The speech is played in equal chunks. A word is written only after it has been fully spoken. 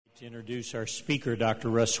To introduce our speaker, Dr.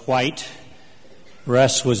 Russ White.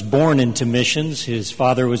 Russ was born into missions. His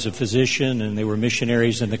father was a physician, and they were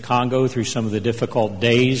missionaries in the Congo through some of the difficult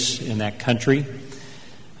days in that country.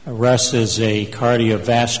 Russ is a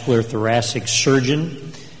cardiovascular thoracic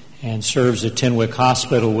surgeon and serves at Tenwek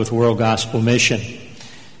Hospital with World Gospel Mission.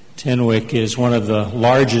 Tenwek is one of the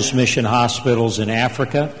largest mission hospitals in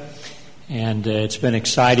Africa, and it's been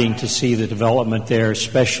exciting to see the development there,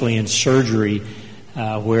 especially in surgery,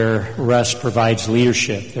 where Russ provides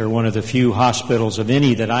leadership. They're one of the few hospitals of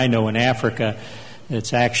any that I know in Africa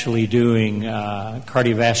that's actually doing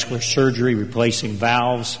cardiovascular surgery, replacing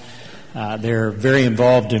valves. They're very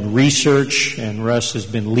involved in research, and Russ has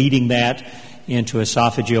been leading that into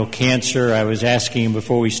esophageal cancer. I was asking him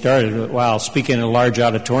before we started, wow, speaking in a large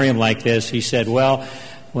auditorium like this, he said, well,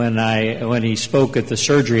 when he spoke at the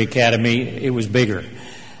Surgery Academy, it was bigger.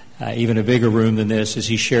 Even a bigger room than this, as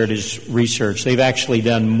he shared his research. They've actually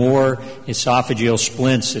done more esophageal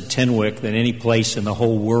splints at Tenwek than any place in the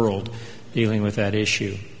whole world dealing with that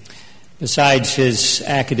issue. Besides his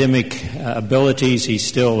academic abilities, he's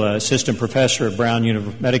still an assistant professor at Brown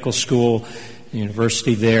Medical School,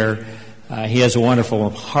 university there. He has a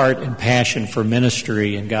wonderful heart and passion for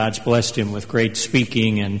ministry, and God's blessed him with great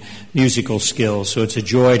speaking and musical skills. So it's a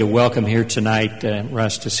joy to welcome here tonight,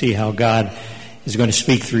 Russ, to see how God is going to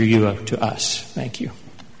speak through you to us. Thank you.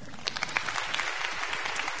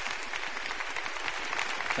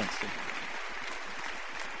 Thanks, Steve.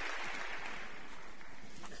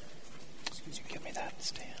 Excuse me, give me that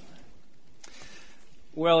stand.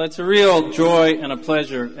 Well, it's a real joy and a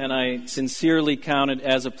pleasure, and I sincerely count it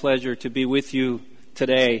as a pleasure to be with you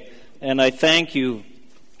today. And I thank you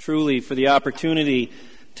truly for the opportunity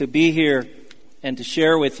to be here and to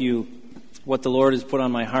share with you what the Lord has put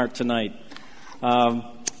on my heart tonight.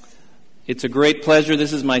 It's a great pleasure.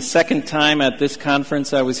 This is my second time at this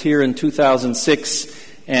conference. I was here in 2006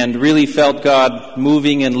 and really felt God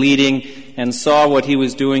moving and leading and saw what He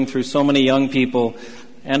was doing through so many young people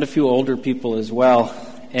and a few older people as well,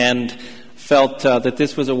 and felt that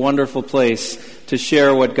this was a wonderful place to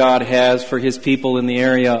share what God has for His people in the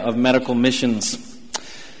area of medical missions.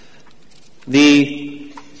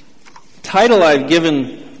 The title I've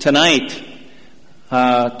given tonight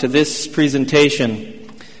to this presentation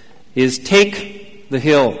is Take the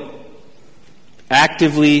Hill,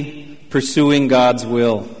 Actively Pursuing God's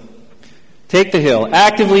Will. Take the Hill,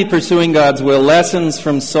 Actively Pursuing God's Will, Lessons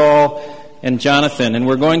from Saul and Jonathan. And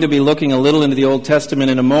we're going to be looking a little into the Old Testament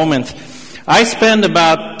in a moment. I spend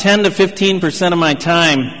about 10 to 15% of my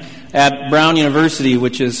time at Brown University,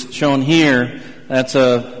 which is shown here. That's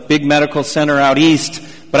a big medical center out east.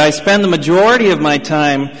 But I spend the majority of my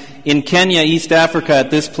time in Kenya, East Africa,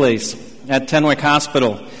 at this place, at Tenwek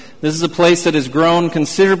Hospital. This is a place that has grown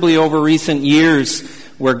considerably over recent years,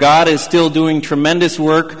 where God is still doing tremendous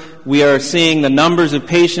work. We are seeing the numbers of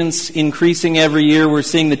patients increasing every year. We're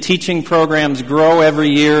seeing the teaching programs grow every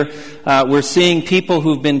year. We're seeing people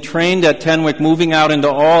who've been trained at Tenwek moving out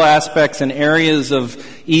into all aspects and areas of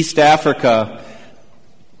East Africa.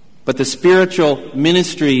 But the spiritual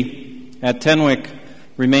ministry at Tenwek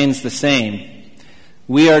remains the same.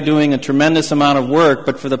 We are doing a tremendous amount of work,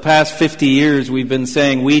 but for the past 50 years we've been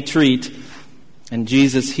saying we treat and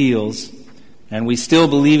Jesus heals. And we still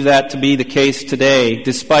believe that to be the case today.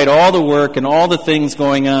 Despite all the work and all the things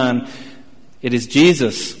going on, it is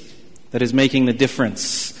Jesus that is making the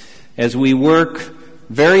difference as we work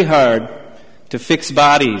very hard to fix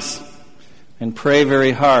bodies and pray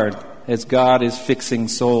very hard as God is fixing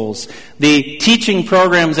souls. The teaching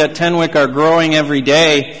programs at Tenwek are growing every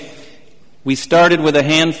day. We started with a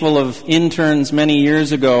handful of interns many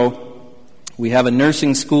years ago. We have a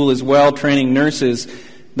nursing school as well, training nurses.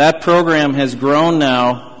 That program has grown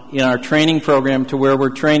now in our training program to where we're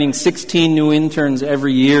training 16 new interns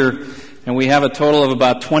every year, and we have a total of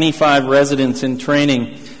about 25 residents in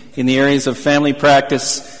training in the areas of family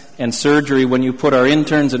practice and surgery when you put our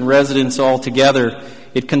interns and residents all together.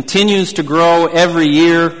 It continues to grow every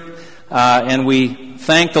year, and we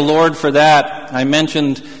thank the Lord for that. I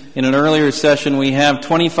mentioned in an earlier session we have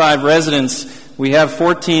 25 residents. We have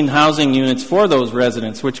 14 housing units for those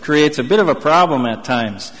residents, which creates a bit of a problem at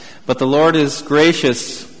times. But the Lord is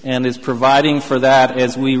gracious and is providing for that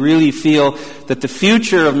as we really feel that the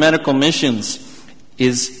future of medical missions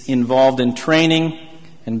is involved in training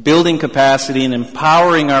and building capacity and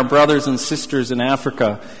empowering our brothers and sisters in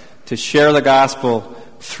Africa to share the gospel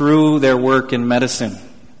through their work in medicine.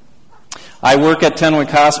 I work at Tenwek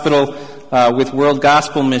Hospital with World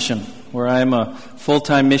Gospel Mission, where I am a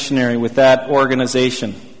full-time missionary with that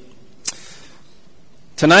organization.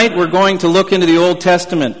 Tonight we're going to look into the Old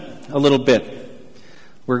Testament a little bit.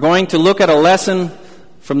 We're going to look at a lesson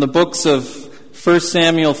from the books of 1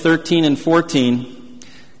 Samuel 13 and 14,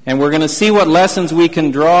 and we're going to see what lessons we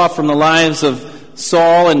can draw from the lives of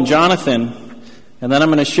Saul and Jonathan, and then I'm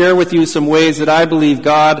going to share with you some ways that I believe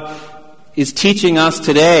God is teaching us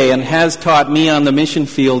today and has taught me on the mission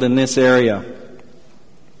field in this area.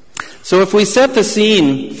 So if we set the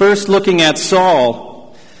scene, first looking at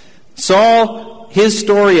Saul, his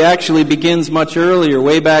story actually begins much earlier,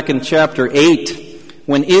 way back in chapter 8,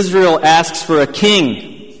 when Israel asks for a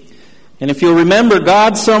king. And if you'll remember,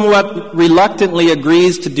 God somewhat reluctantly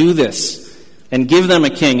agrees to do this and give them a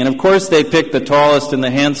king. And of course they pick the tallest and the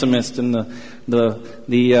handsomest and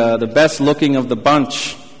the best looking of the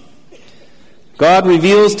bunch. God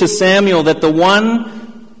reveals to Samuel that the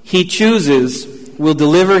one he chooses will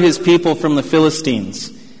deliver his people from the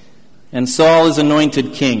Philistines. And Saul is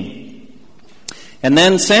anointed king. And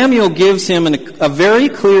then Samuel gives him a very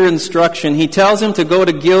clear instruction. He tells him to go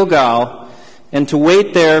to Gilgal and to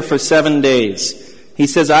wait there for 7 days. He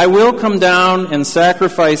says, I will come down and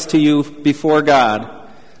sacrifice to you before God,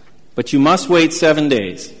 but you must wait 7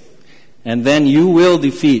 days, and then you will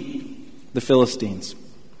defeat the Philistines.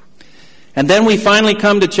 And then we finally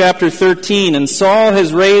come to chapter 13, and Saul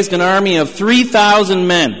has raised an army of 3,000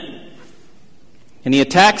 men, and he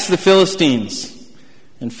attacks the Philistines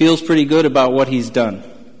and feels pretty good about what he's done.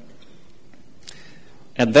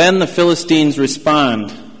 And then the Philistines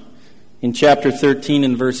respond in chapter 13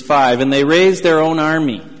 and verse 5, and they raise their own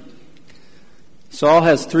army. Saul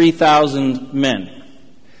has 3,000 men.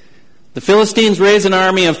 The Philistines raise an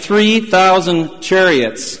army of 3,000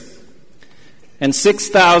 chariots and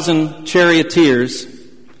 6,000 charioteers,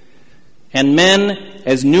 and men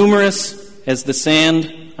as numerous as the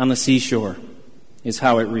sand on the seashore, is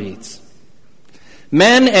how it reads.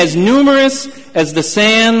 Men as numerous as the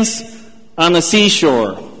sands on the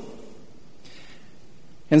seashore.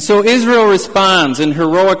 And so Israel responds in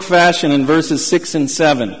heroic fashion in verses 6 and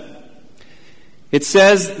 7. It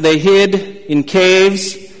says they hid in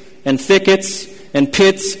caves and thickets and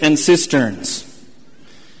pits and cisterns.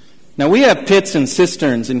 Now we have pits and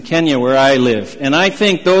cisterns in Kenya where I live, and I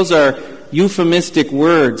think those are euphemistic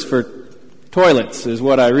words for toilets, is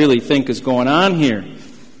what I really think is going on here.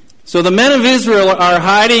 So the men of Israel are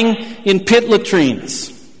hiding in pit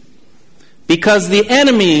latrines because the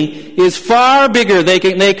enemy is far bigger than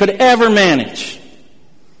they could ever manage.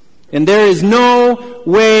 And there is no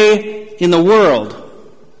way in the world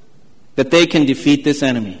that they can defeat this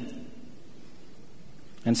enemy.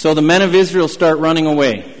 And so the men of Israel start running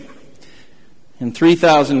away. And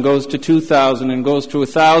 3,000 goes to 2,000 and goes to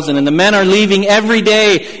 1,000. And the men are leaving every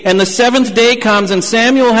day. And the 7th day comes and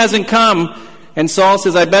Samuel hasn't come. And Saul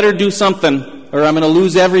says, I better do something or I'm going to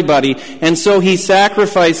lose everybody. And so he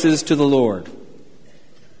sacrifices to the Lord.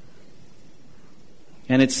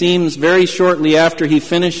 And it seems very shortly after he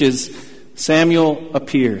finishes, Samuel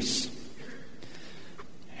appears.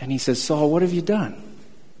 And he says, Saul, what have you done?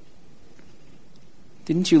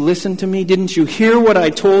 Didn't you listen to me? Didn't you hear what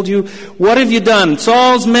I told you? What have you done?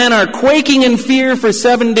 Saul's men are quaking in fear for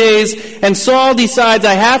 7 days, and Saul decides,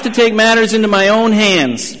 I have to take matters into my own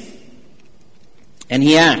hands. And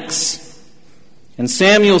he acts. And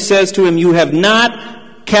Samuel says to him, you have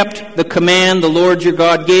not kept the command the Lord your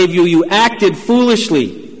God gave you. You acted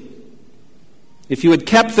foolishly. If you had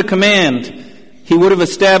kept the command, he would have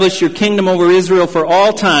established your kingdom over Israel for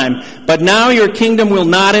all time. But now your kingdom will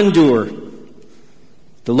not endure.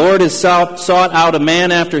 The Lord has sought out a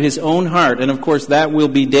man after his own heart, and of course that will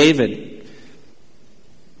be David,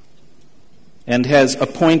 and has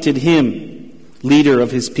appointed him leader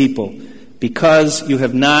of his people, because you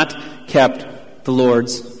have not kept the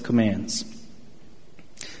Lord's commands.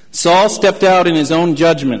 Saul stepped out in his own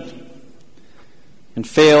judgment and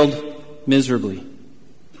failed miserably.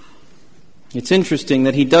 It's interesting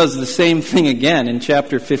that he does the same thing again in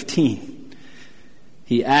chapter 15.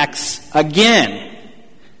 He acts again.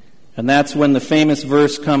 And that's when the famous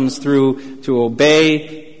verse comes through, to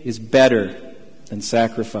obey is better than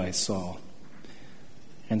sacrifice, Saul.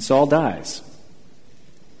 And Saul dies.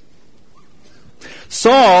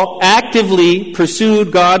 Saul actively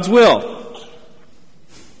pursued God's will.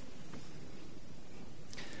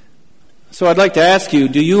 So I'd like to ask you,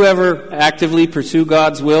 do you ever actively pursue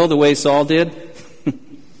God's will the way Saul did?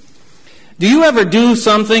 Do you ever do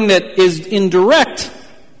something that is in direct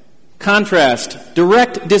contrast,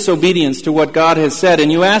 direct disobedience to what God has said, and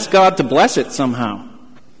you ask God to bless it somehow?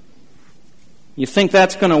 You think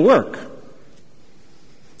that's going to work.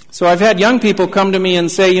 So I've had young people come to me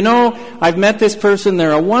and say, I've met this person,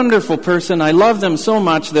 they're a wonderful person, I love them so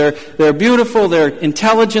much, they're beautiful, they're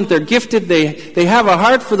intelligent, they're gifted, they have a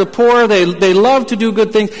heart for the poor, they love to do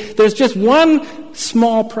good things. There's just one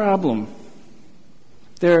small problem.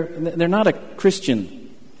 They're not a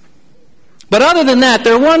Christian. But other than that,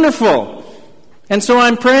 they're wonderful. And so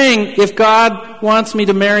I'm praying if God wants me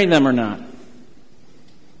to marry them or not. And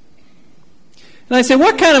I say,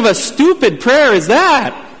 what kind of a stupid prayer is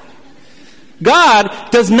that?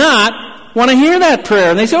 God does not want to hear that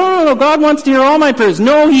prayer. And they say, oh, no, God wants to hear all my prayers.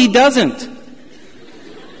 No, He doesn't.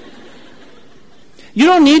 You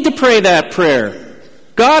don't need to pray that prayer.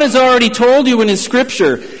 God has already told you in His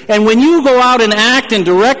Scripture. And when you go out and act in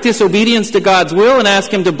direct disobedience to God's will and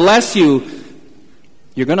ask Him to bless you,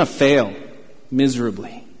 you're going to fail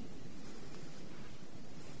miserably.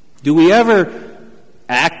 Do we ever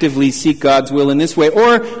actively seek God's will in this way?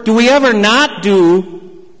 Or do we ever not do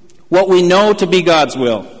what we know to be God's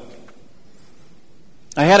will?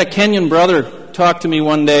 I had a Kenyan brother talk to me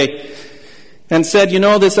one day and said,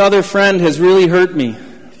 this other friend has really hurt me.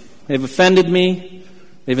 They've offended me.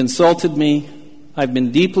 They've insulted me. I've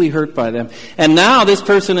been deeply hurt by them. And now this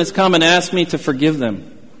person has come and asked me to forgive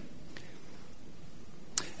them.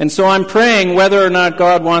 And so I'm praying whether or not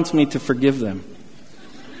God wants me to forgive them.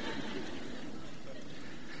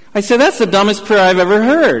 I said, that's the dumbest prayer I've ever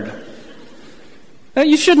heard.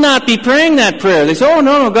 You should not be praying that prayer. They say, oh,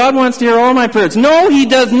 no, God wants to hear all my prayers. No, He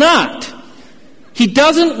does not. He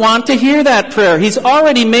doesn't want to hear that prayer. He's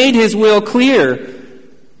already made His will clear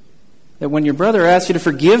that when your brother asks you to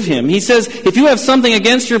forgive him, He says, if you have something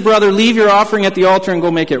against your brother, leave your offering at the altar and go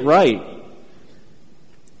make it right.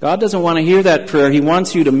 God doesn't want to hear that prayer. He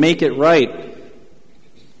wants you to make it right.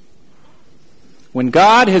 When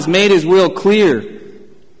God has made His will clear,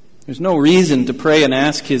 there's no reason to pray and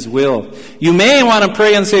ask His will. You may want to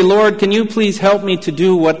pray and say, Lord, can you please help me to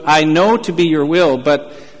do what I know to be your will,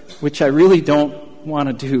 but which I really don't want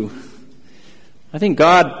to do. I think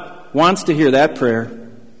God wants to hear that prayer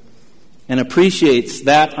and appreciates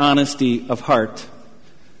that honesty of heart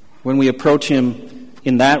when we approach Him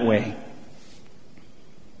in that way.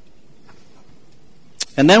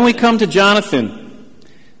 And then we come to Jonathan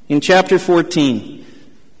in chapter 14.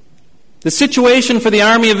 The situation for the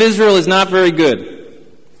army of Israel is not very good.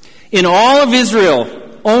 In all of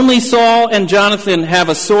Israel, only Saul and Jonathan have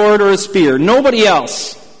a sword or a spear. Nobody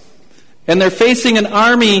else. And they're facing an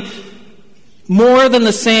army more than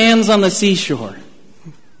the sands on the seashore.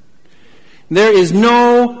 There is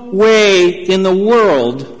no way in the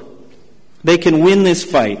world they can win this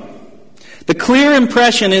fight. The clear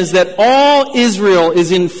impression is that all Israel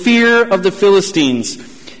is in fear of the Philistines.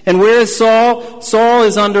 And where is Saul? Saul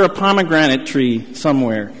is under a pomegranate tree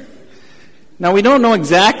somewhere. Now, we don't know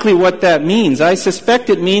exactly what that means. I suspect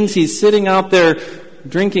it means he's sitting out there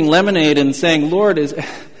drinking lemonade and saying, Lord,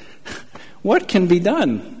 what can be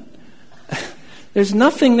done? There's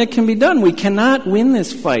nothing that can be done. We cannot win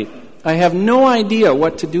this fight. I have no idea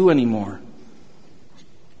what to do anymore.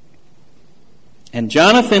 And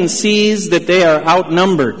Jonathan sees that they are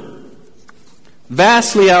outnumbered,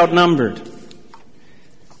 vastly outnumbered.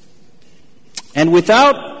 And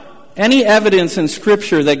without any evidence in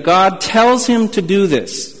Scripture that God tells him to do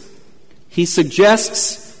this, he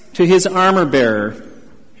suggests to his armor bearer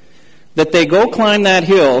that they go climb that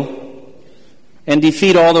hill and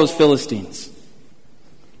defeat all those Philistines.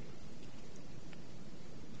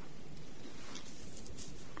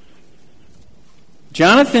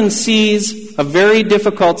 Jonathan sees a very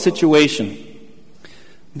difficult situation,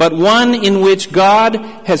 but one in which God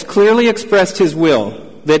has clearly expressed His will,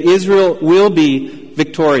 that Israel will be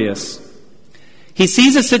victorious. He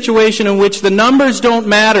sees a situation in which the numbers don't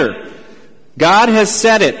matter. God has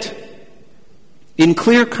said it in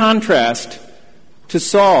clear contrast to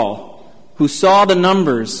Saul, who saw the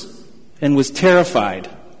numbers and was terrified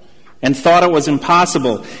and thought it was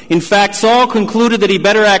impossible. In fact, Saul concluded that he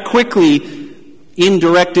better act quickly in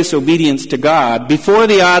direct disobedience to God before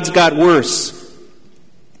the odds got worse.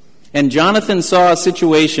 And Jonathan saw a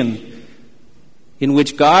situation in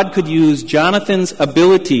which God could use Jonathan's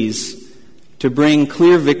abilities to bring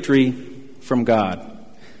clear victory from God.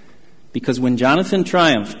 Because when Jonathan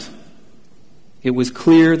triumphed, it was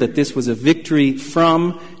clear that this was a victory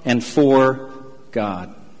from and for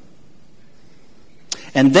God.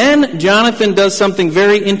 And then Jonathan does something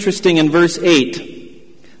very interesting in verse 8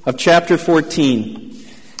 of chapter 14.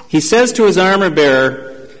 He says to his armor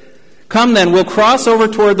bearer, "Come then, we'll cross over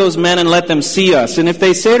toward those men and let them see us. And if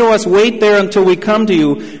they say to us, 'Wait there until we come to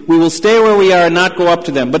you,' we will stay where we are and not go up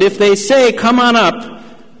to them. But if they say, 'Come on up,'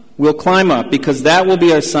 we'll climb up, because that will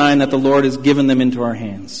be our sign that the Lord has given them into our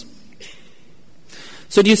hands."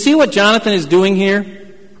 So do you see what Jonathan is doing here?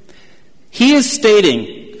 He is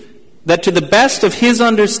stating that to the best of his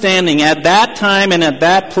understanding at that time and at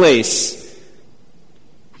that place,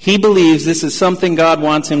 he believes this is something God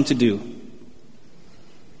wants him to do.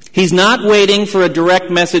 He's not waiting for a direct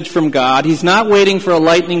message from God. He's not waiting for a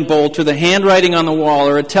lightning bolt or the handwriting on the wall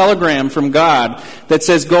or a telegram from God that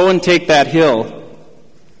says, go and take that hill.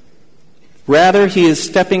 Rather, he is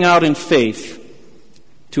stepping out in faith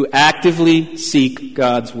to actively seek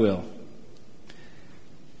God's will.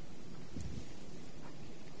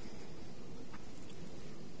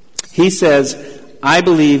 He says, I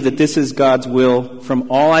believe that this is God's will from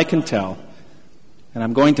all I can tell, and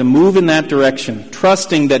I'm going to move in that direction,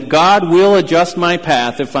 trusting that God will adjust my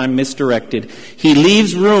path if I'm misdirected. He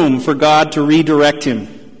leaves room for God to redirect him.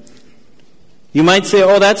 You might say,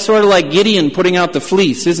 oh, that's sort of like Gideon putting out the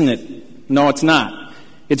fleece, isn't it? No, it's not.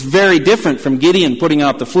 It's very different from Gideon putting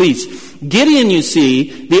out the fleece. Gideon, you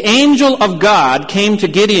see, the angel of God came to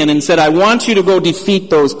Gideon and said, I want you to go defeat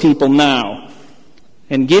those people now.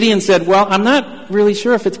 And Gideon said, well, I'm not really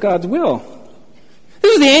sure if it's God's will.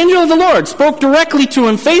 This is the angel of the Lord, spoke directly to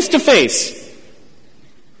him face to face.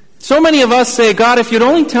 So many of us say, God, if you'd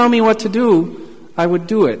only tell me what to do, I would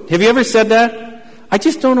do it. Have you ever said that? I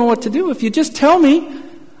just don't know what to do. If you just tell me,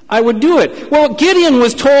 I would do it. Well, Gideon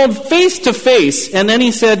was told face to face, and then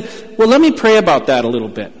he said, well, let me pray about that a little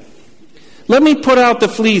bit. Let me put out the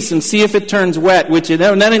fleece and see if it turns wet,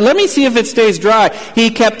 and then let me see if it stays dry. He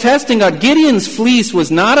kept testing God. Gideon's fleece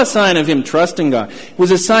was not a sign of him trusting God. It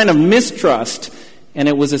was a sign of mistrust, and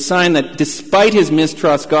it was a sign that despite his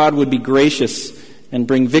mistrust, God would be gracious and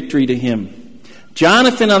bring victory to him.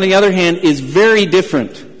 Jonathan, on the other hand, is very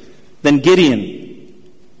different than Gideon.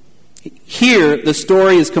 Here, the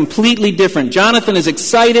story is completely different. Jonathan is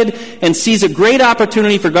excited and sees a great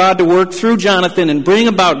opportunity for God to work through Jonathan and bring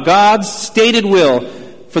about God's stated will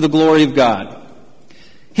for the glory of God.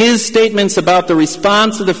 His statements about the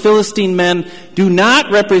response of the Philistine men do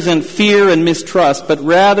not represent fear and mistrust, but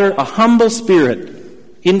rather a humble spirit,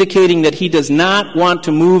 indicating that he does not want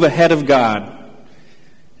to move ahead of God.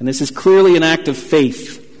 And this is clearly an act of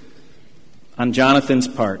faith on Jonathan's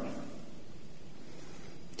part.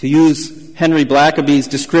 To use Henry Blackaby's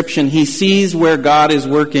description, he sees where God is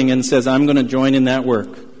working and says, I'm going to join in that work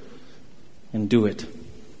and do it.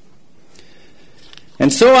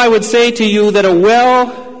 And so I would say to you that a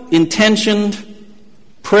well-intentioned,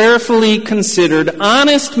 prayerfully considered,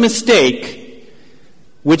 honest mistake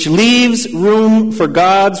which leaves room for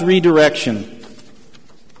God's redirection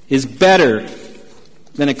is better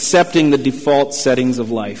than accepting the default settings of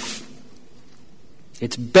life.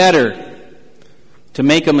 It's better to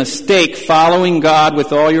make a mistake following God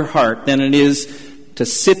with all your heart than it is to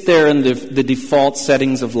sit there in the default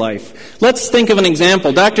settings of life. Let's think of an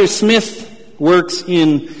example. Dr. Smith works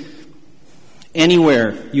in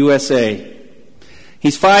Anywhere, USA.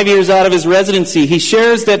 He's 5 years out of his residency. He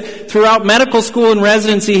shares that throughout medical school and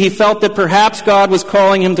residency, he felt that perhaps God was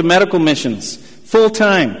calling him to medical missions, full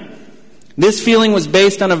time. This feeling was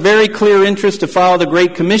based on a very clear interest to follow the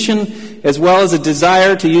Great Commission, as well as a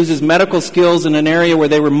desire to use his medical skills in an area where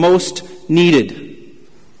they were most needed.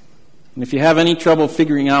 And if you have any trouble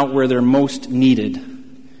figuring out where they're most needed,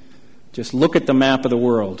 just look at the map of the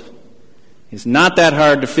world. It's not that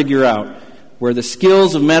hard to figure out where the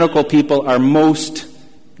skills of medical people are most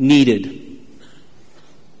needed.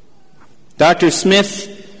 Dr.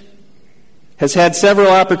 Smith has had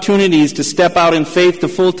several opportunities to step out in faith to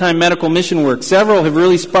full-time medical mission work. Several have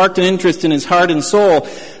really sparked an interest in his heart and soul,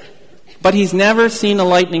 but he's never seen a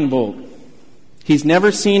lightning bolt. He's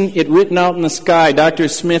never seen it written out in the sky, Dr.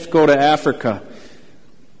 Smith, go to Africa.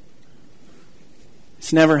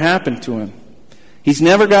 It's never happened to him. He's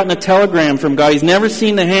never gotten a telegram from God. He's never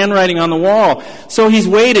seen the handwriting on the wall. So he's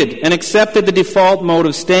waited and accepted the default mode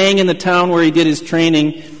of staying in the town where he did his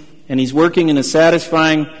training, and he's working in a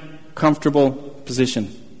satisfying, comfortable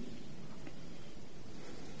position.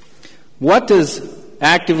 What does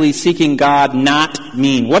actively seeking God not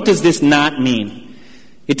mean? What does this not mean?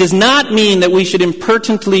 It does not mean that we should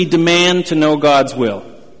impertinently demand to know God's will.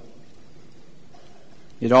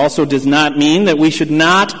 It also does not mean that we should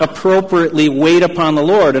not appropriately wait upon the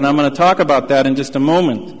Lord, and I'm going to talk about that in just a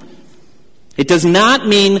moment. It does not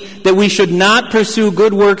mean that we should not pursue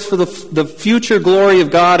good works for the future glory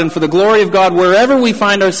of God and for the glory of God wherever we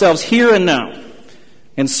find ourselves here and now.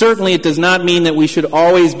 And certainly it does not mean that we should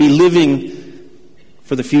always be living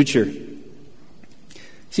for the future.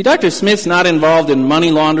 See, Dr. Smith's not involved in money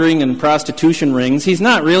laundering and prostitution rings. He's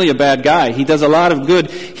not really a bad guy. He does a lot of good.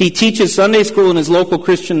 He teaches Sunday school in his local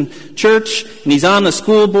Christian church, and he's on the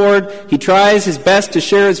school board. He tries his best to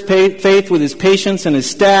share his faith with his patients and his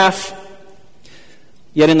staff.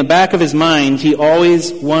 Yet in the back of his mind, he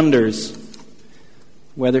always wonders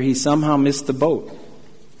whether he somehow missed the boat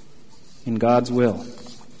in God's will.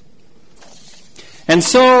 And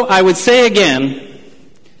so I would say again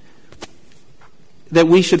that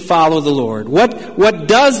we should follow the Lord. What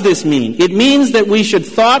does this mean? It means that we should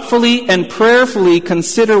thoughtfully and prayerfully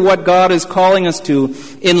consider what God is calling us to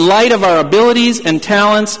in light of our abilities and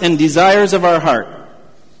talents and desires of our heart.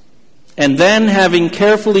 And then, having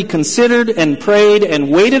carefully considered and prayed and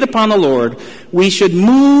waited upon the Lord, we should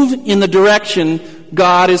move in the direction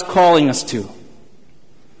God is calling us to.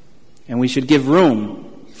 And we should give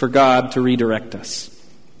room for God to redirect us.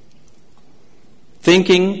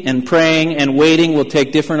 Thinking and praying and waiting will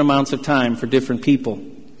take different amounts of time for different people.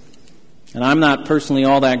 And I'm not personally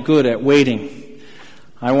all that good at waiting.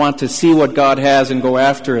 I want to see what God has and go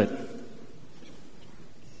after it.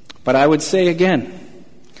 But I would say again,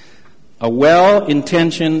 a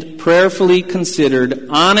well-intentioned, prayerfully considered,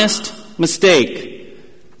 honest mistake,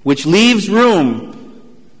 which leaves room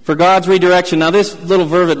for God's redirection. Now this little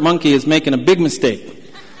vervet monkey is making a big mistake.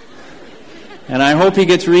 And I hope he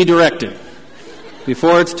gets redirected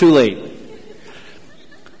before it's too late.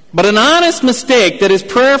 But an honest mistake that is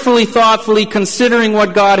prayerfully, thoughtfully considering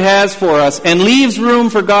what God has for us and leaves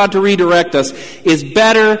room for God to redirect us is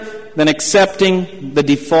better than accepting the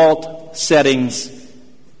default settings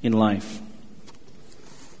in life.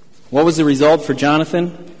 What was the result for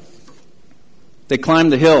Jonathan? They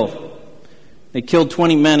climbed the hill. They killed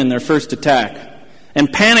 20 men in their first attack.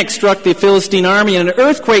 And panic struck the Philistine army, and an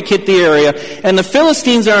earthquake hit the area. And the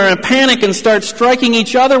Philistines are in a panic and start striking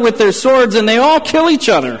each other with their swords, and they all kill each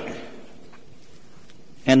other.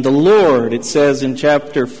 And the Lord, it says in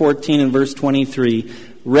chapter 14 and verse 23,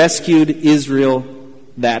 rescued Israel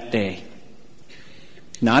that day.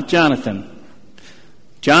 Not Jonathan.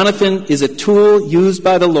 Jonathan is a tool used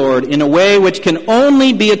by the Lord in a way which can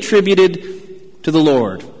only be attributed to the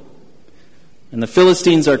Lord. And the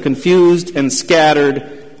Philistines are confused and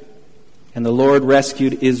scattered, and the Lord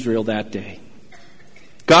rescued Israel that day.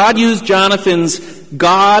 God used Jonathan's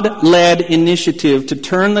God-led initiative to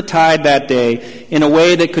turn the tide that day in a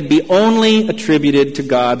way that could be only attributed to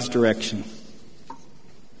God's direction.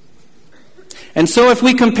 And so if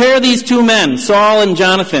we compare these two men, Saul and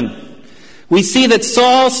Jonathan, we see that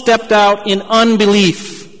Saul stepped out in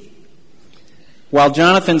unbelief, while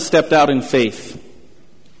Jonathan stepped out in faith.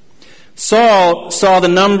 Saul saw the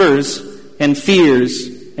numbers and fears,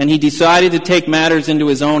 and he decided to take matters into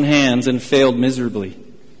his own hands and failed miserably.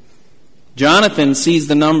 Jonathan sees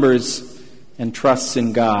the numbers and trusts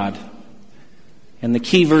in God. And the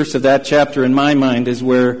key verse of that chapter in my mind is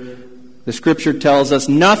where the Scripture tells us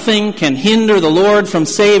nothing can hinder the Lord from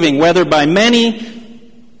saving, whether by many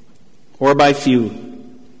or by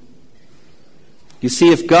few. You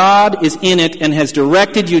see, if God is in it and has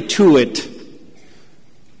directed you to it,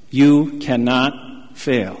 you cannot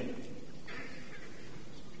fail.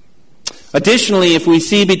 Additionally, if we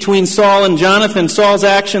see between Saul and Jonathan, Saul's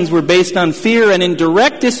actions were based on fear and in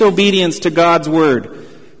direct disobedience to God's word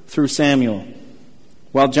through Samuel,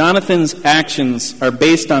 while Jonathan's actions are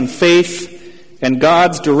based on faith and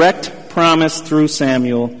God's direct promise through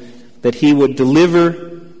Samuel that he would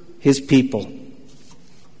deliver his people.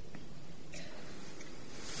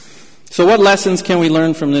 So what lessons can we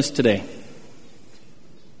learn from this today?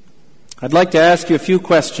 I'd like to ask you a few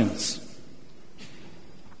questions.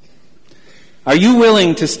 Are you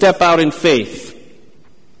willing to step out in faith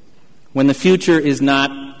when the future is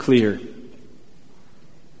not clear?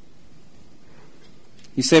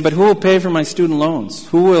 You say, but who will pay for my student loans?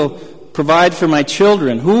 Who will provide for my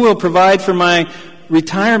children? Who will provide for my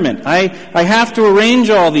retirement? I have to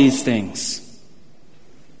arrange all these things.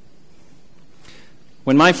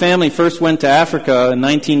 When my family first went to Africa in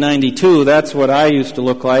 1992, that's what I used to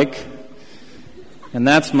look like. And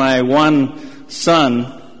that's my one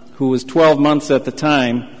son, who was 12 months at the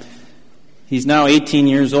time. He's now 18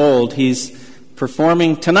 years old. He's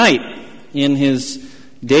performing tonight in his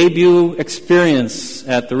debut experience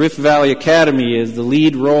at the Rift Valley Academy as the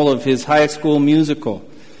lead role of his high school musical.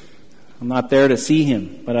 I'm not there to see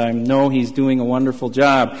him, but I know he's doing a wonderful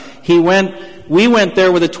job. We went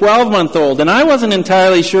there with a 12-month-old, and I wasn't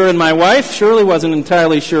entirely sure, and my wife Shirley wasn't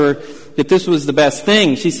entirely sure that this was the best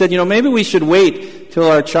thing. She said, maybe we should wait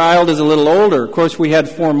till our child is a little older. Of course, we had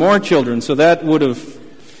 4 more children, so that would have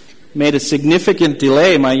made a significant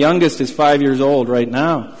delay. My youngest is 5 years old right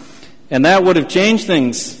now. And that would have changed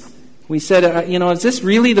things. We said, is this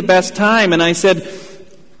really the best time? And I said,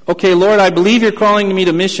 okay, Lord, I believe you're calling me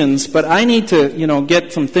to missions, but I need to,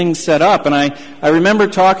 get some things set up. And I remember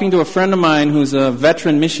talking to a friend of mine who's a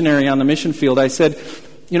veteran missionary on the mission field. I said,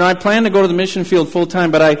 I plan to go to the mission field full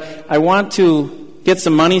time, but I want to get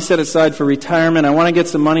some money set aside for retirement. I want to get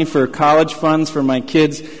some money for college funds for my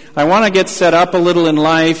kids. I want to get set up a little in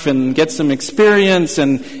life and get some experience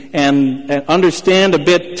and understand a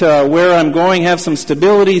bit where I'm going, have some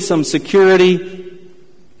stability, some security.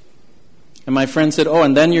 And my friend said,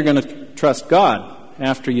 and then you're going to trust God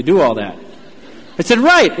after you do all that. I said,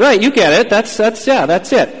 right, you get it. That's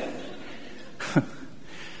it.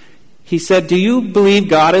 He said, do you believe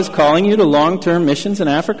God is calling you to long-term missions in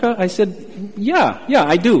Africa? I said, yeah,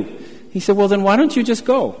 I do. He said, well, then why don't you just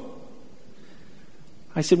go?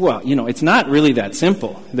 I said, well, it's not really that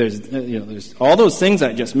simple. There's all those things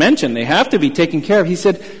I just mentioned. They have to be taken care of. He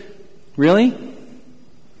said, really?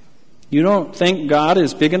 You don't think God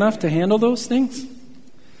is big enough to handle those things?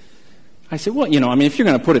 I said, well, if you're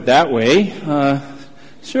going to put it that way,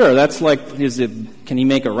 sure, that's like, can he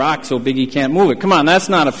make a rock so big he can't move it? Come on, that's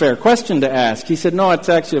not a fair question to ask. He said, no, it's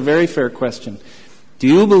actually a very fair question. Do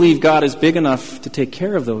you believe God is big enough to take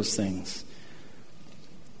care of those things?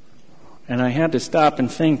 And I had to stop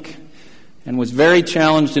and think, and was very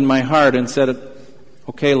challenged in my heart, and said,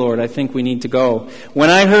 okay, Lord, I think we need to go. When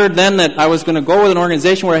I heard then that I was going to go with an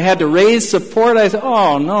organization where I had to raise support, I said,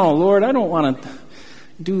 oh, no, Lord, I don't want to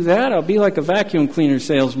do that. I'll be like a vacuum cleaner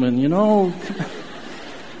salesman,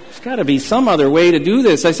 There's got to be some other way to do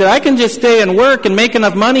this. I said, I can just stay and work and make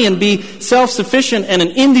enough money and be self-sufficient and an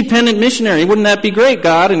independent missionary. Wouldn't that be great,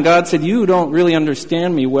 God? And God said, you don't really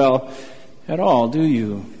understand me well at all, do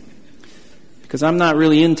you? Because I'm not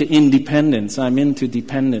really into independence. I'm into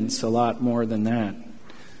dependence a lot more than that.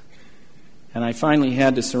 And I finally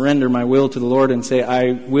had to surrender my will to the Lord and say,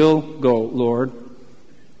 I will go, Lord,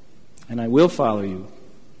 and I will follow you,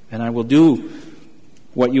 and I will do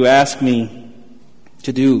what you ask me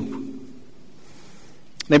to do.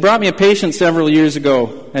 They brought me a patient several years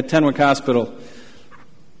ago at Tenwick Hospital.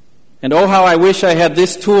 And oh, how I wish I had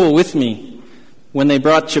this tool with me when they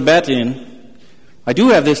brought Chebet in. I do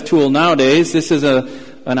have this tool nowadays. This is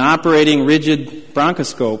an operating rigid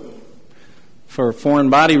bronchoscope for foreign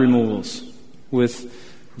body removals with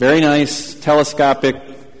very nice telescopic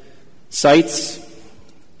sights,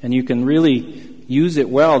 and you can really use it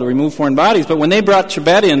well to remove foreign bodies. But when they brought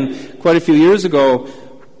Chebet in quite a few years ago,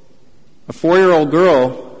 a 4-year-old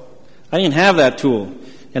girl, I didn't have that tool.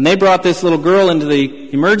 And they brought this little girl into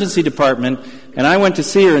the emergency department, and I went to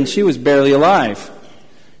see her, and she was barely alive.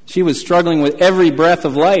 She was struggling with every breath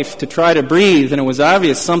of life to try to breathe, and it was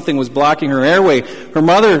obvious something was blocking her airway. Her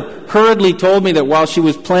mother hurriedly told me that while she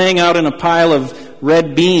was playing out in a pile of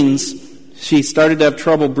red beans, she started to have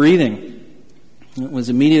trouble breathing. It was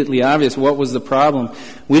immediately obvious what was the problem.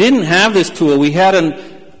 We didn't have this tool. We had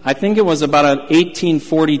I think it was about an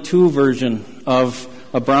 1842 version of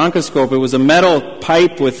a bronchoscope. It was a metal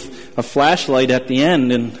pipe with a flashlight at the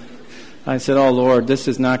end, and I said, oh, Lord, this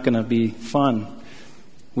is not going to be fun.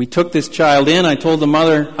 We took this child in. I told the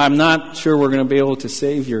mother, I'm not sure we're going to be able to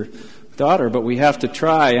save your daughter, but we have to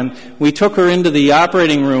try. And we took her into the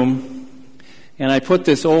operating room, and I put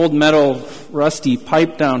this old metal rusty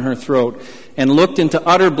pipe down her throat and looked into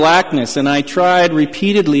utter blackness, and I tried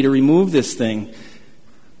repeatedly to remove this thing,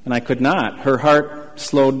 and I could not. Her heart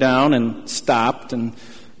slowed down and stopped, and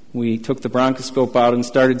we took the bronchoscope out and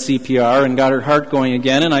started CPR and got her heart going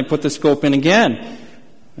again, and I put the scope in again.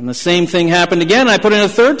 And the same thing happened again. I put it in a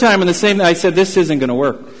third time, and I said, this isn't going to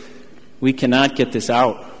work. We cannot get this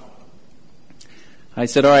out. I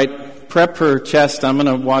said, all right, prep her chest. I'm going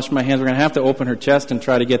to wash my hands. We're going to have to open her chest and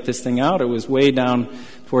try to get this thing out. It was way down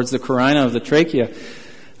towards the carina of the trachea.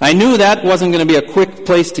 I knew that wasn't going to be a quick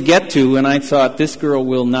place to get to, and I thought, this girl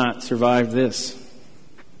will not survive this.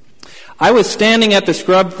 I was standing at the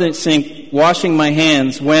scrub sink washing my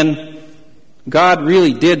hands when God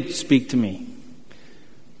really did speak to me.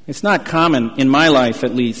 It's not common, in my life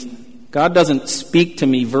at least. God doesn't speak to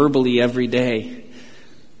me verbally every day.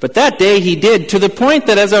 But that day He did, to the point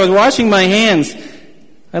that as I was washing my hands,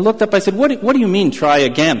 I looked up, I said, what do you mean, try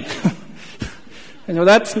again?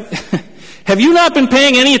 Have you not been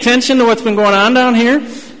paying any attention to what's been going on down here?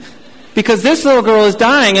 Because this little girl is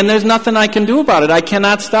dying, and there's nothing I can do about it. I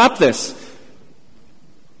cannot stop this.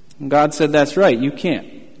 And God said, that's right, you can't.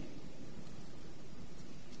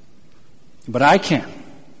 But I can.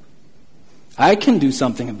 I can do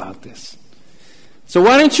something about this. So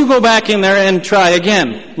why don't you go back in there and try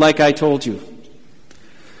again, like I told you?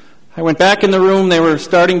 I went back in the room. They were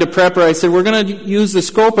starting to prep her. I said, we're going to use the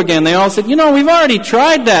scope again. They all said, we've already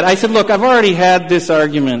tried that. I said, look, I've already had this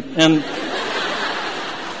argument, and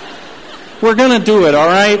we're going to do it, all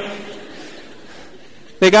right?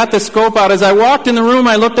 They got the scope out. As I walked in the room,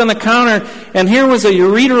 I looked on the counter, and here was a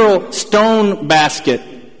ureteral stone basket.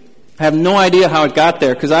 I have no idea how it got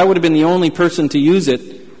there, because I would have been the only person to use it,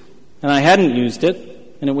 and I hadn't used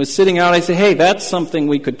it, and it was sitting out. I said, hey, that's something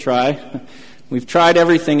we could try. We've tried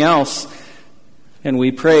everything else, and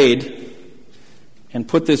we prayed and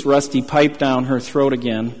put this rusty pipe down her throat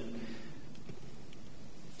again,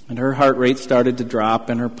 and her heart rate started to drop,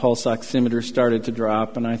 and her pulse oximeter started to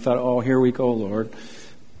drop, and I thought, oh, here we go, Lord.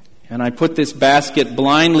 And I put this basket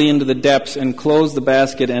blindly into the depths and closed the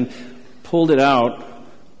basket and pulled it out,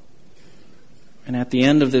 and at the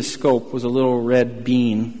end of this scope was a little red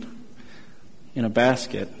bean in a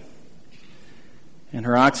basket. And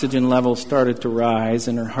her oxygen level started to rise,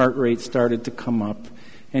 and her heart rate started to come up.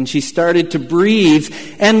 And she started to breathe.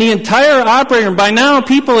 And the entire operating room, by now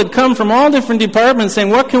people had come from all different departments saying,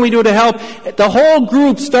 what can we do to help? The whole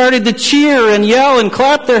group started to cheer and yell and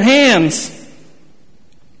clap their hands.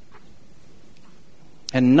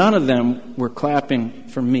 And none of them were clapping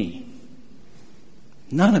for me.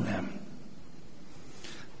 None of them.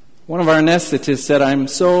 One of our anesthetists said, I'm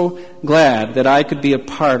so glad that I could be a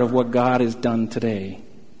part of what God has done today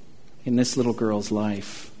in this little girl's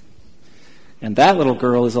life. And that little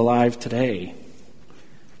girl is alive today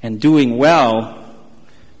and doing well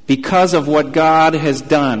because of what God has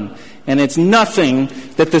done. And it's nothing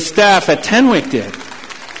that the staff at Tenwick did.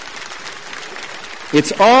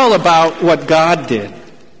 It's all about what God did.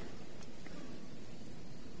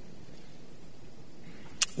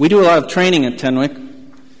 We do a lot of training at Tenwick.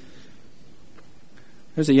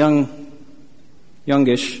 There's a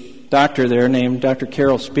youngish doctor there named Dr.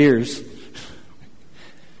 Carol Spears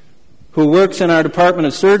who works in our Department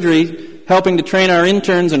of Surgery helping to train our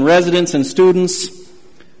interns and residents and students.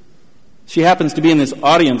 She happens to be in this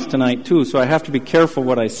audience tonight too, so I have to be careful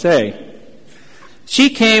what I say. She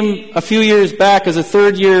came a few years back as a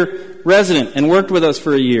third-year resident and worked with us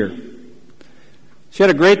for a year. She had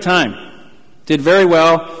a great time, did very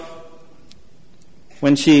well.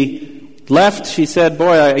 When she left, she said,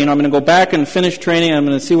 boy, I'm going to go back and finish training. I'm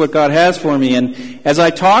going to see what God has for me. And as I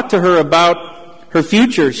talked to her about her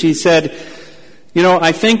future, she said,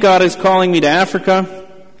 I think God is calling me to Africa.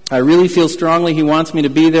 I really feel strongly He wants me to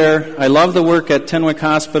be there. I love the work at Tenwick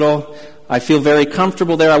Hospital. I feel very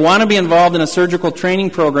comfortable there. I want to be involved in a surgical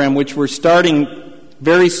training program, which we're starting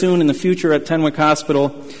very soon in the future at Tenwick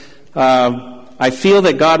Hospital. I feel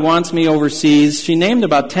that God wants me overseas. She named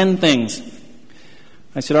about 10 things.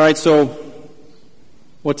 I said, all right, so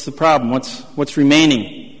what's the problem? What's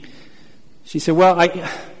remaining? She said, well, I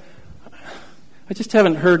just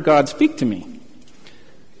haven't heard God speak to me.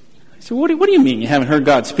 I said, what do you mean you haven't heard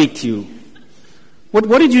God speak to you? What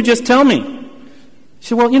did you just tell me? She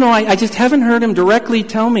said, well, I just haven't heard Him directly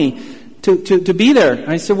tell me to be there.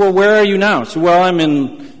 I said, well, where are you now? She said, well, I'm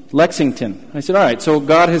in Lexington. I said, all right, so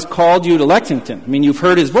God has called you to Lexington. I mean, you've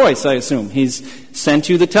heard His voice, I assume. He's sent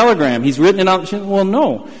you the telegram. He's written it out. She said, well,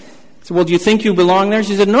 no. I said, well, do you think you belong there?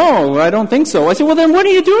 She said, no, I don't think so. I said, well, then what are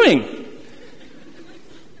you doing?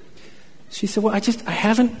 She said, well, I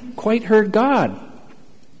haven't quite heard God.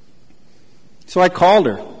 So I called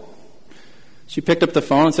her. She picked up the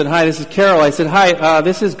phone and said, hi, this is Carol. I said, hi,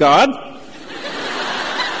 this is God?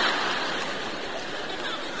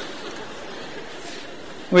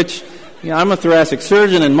 Which, I'm a thoracic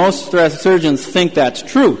surgeon, and most thoracic surgeons think that's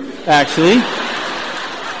true, actually.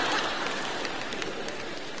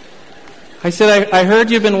 I said, I heard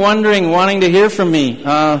you've been wanting to hear from me.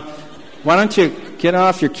 Why don't you get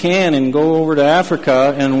off your can and go over to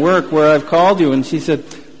Africa and work where I've called you? And she said,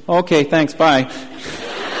 okay, thanks, bye.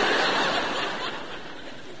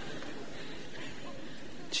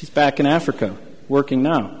 She's back in Africa, working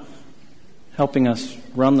now, helping us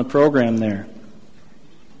run the program there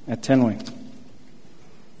at Tenwick.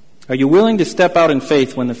 Are you willing to step out in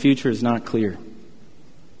faith when the future is not clear?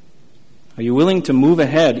 Are you willing to move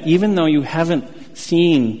ahead even though you haven't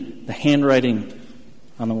seen the handwriting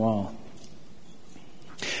on the wall?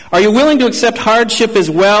 Are you willing to accept hardship as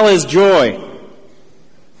well as joy?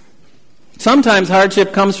 Sometimes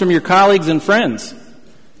hardship comes from your colleagues and friends.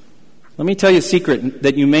 Let me tell you a secret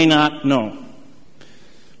that you may not know.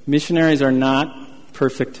 Missionaries are not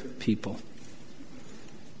perfect people.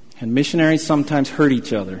 And missionaries sometimes hurt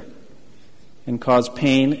each other and cause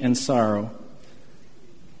pain and sorrow.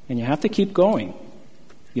 And you have to keep going.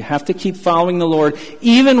 You have to keep following the Lord,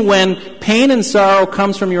 even when pain and sorrow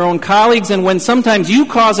comes from your own colleagues and when sometimes you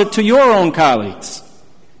cause it to your own colleagues.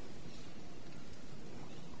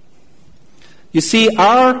 You see,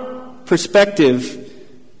 our perspective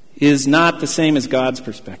is not the same as God's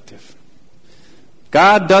perspective.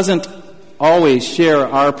 God doesn't always share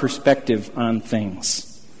our perspective on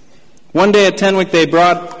things. One day at Tenwick, they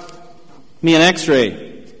brought me an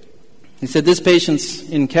x-ray. They said, this patient's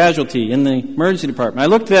in casualty in the emergency department. I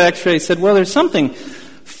looked at that x-ray and said, well, there's something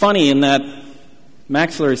funny in that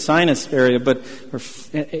maxillary sinus area, but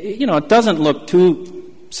it doesn't look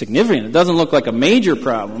too significant. It doesn't look like a major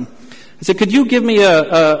problem. I said, could you give me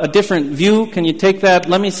a different view? Can you take that?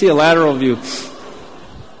 Let me see a lateral view.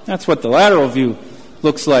 That's what the lateral view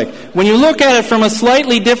looks like. When you look at it from a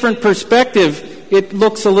slightly different perspective, it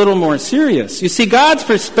looks a little more serious. You see, God's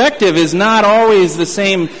perspective is not always the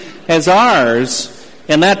same as ours.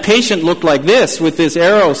 And that patient looked like this, with this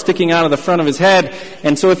arrow sticking out of the front of his head.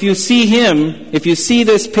 And so if you see him, if you see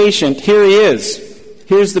this patient, here he is.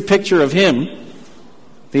 Here's the picture of him.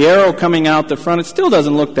 The arrow coming out the front, it still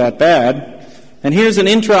doesn't look that bad. And here's an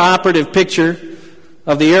intraoperative picture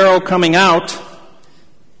of the arrow coming out.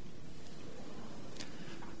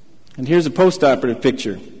 And here's a postoperative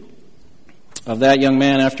picture of that young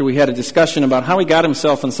man after we had a discussion about how he got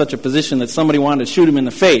himself in such a position that somebody wanted to shoot him in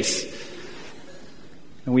the face.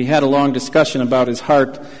 And we had a long discussion about his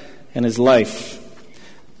heart and his life.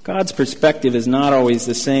 God's perspective is not always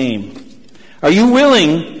the same. Are you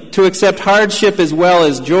willing to accept hardship as well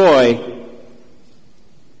as joy?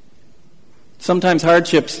 Sometimes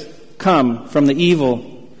hardships come from the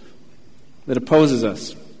evil that opposes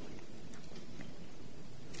us.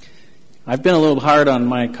 I've been a little hard on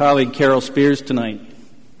my colleague Carol Spears tonight.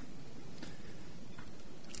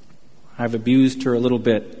 I've abused her a little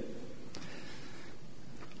bit.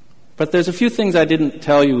 But there's a few things I didn't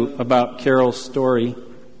tell you about Carol's story.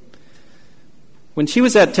 When she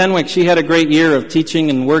was at Tenwick, she had a great year of teaching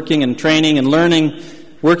and working and training and learning,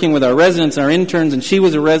 working with our residents and our interns, and she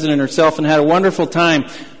was a resident herself and had a wonderful time.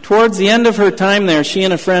 Towards the end of her time there, she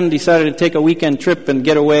and a friend decided to take a weekend trip and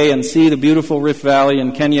get away and see the beautiful Rift Valley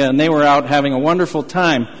in Kenya, and they were out having a wonderful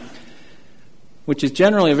time, which is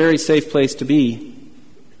generally a very safe place to be,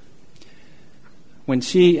 when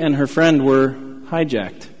she and her friend were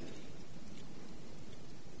hijacked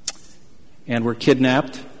and were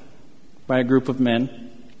kidnapped by a group of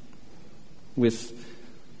men with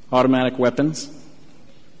automatic weapons.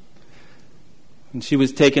 And she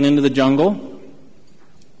was taken into the jungle,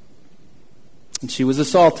 and she was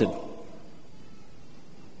assaulted.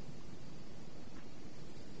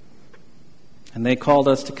 And they called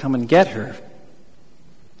us to come and get her.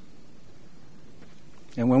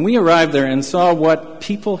 And when we arrived there and saw what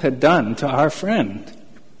people had done to our friend,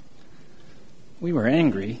 we were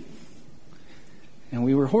angry. And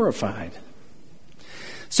we were horrified.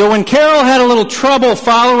 So when Carol had a little trouble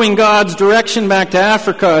following God's direction back to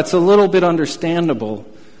Africa, it's a little bit understandable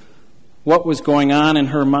what was going on in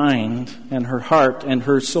her mind and her heart and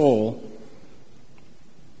her soul.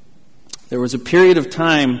 There was a period of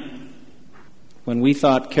time when we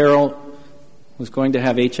thought Carol was going to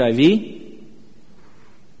have HIV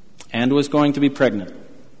and was going to be pregnant.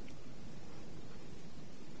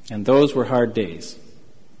 And those were hard days,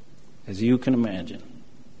 as you can imagine.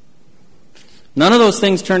 None of those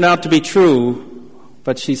things turned out to be true,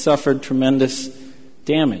 but she suffered tremendous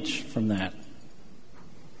damage from that.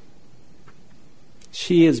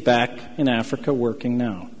 She is back in Africa working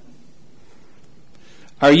now.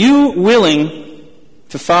 Are you willing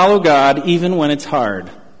to follow God even when it's hard?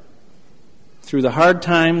 Through the hard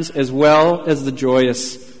times as well as the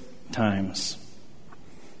joyous times.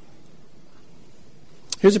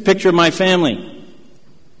 Here's a picture of my family.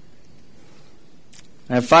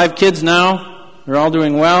 I have 5 kids now. They're all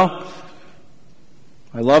doing well.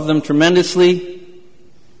 I love them tremendously.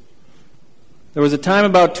 There was a time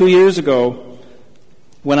about 2 years ago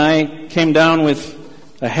when I came down with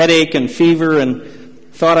a headache and fever and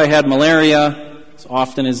thought I had malaria, as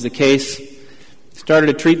often is the case. Started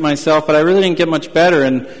to treat myself, but I really didn't get much better.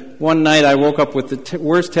 And one night I woke up with the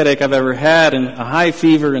worst headache I've ever had and a high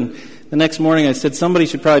fever. And the next morning I said, somebody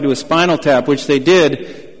should probably do a spinal tap, which they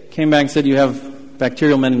did. Came back and said, you have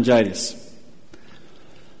bacterial meningitis.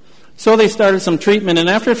 So they started some treatment, and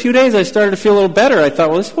after a few days I started to feel a little better. I thought,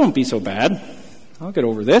 well, this won't be so bad. I'll get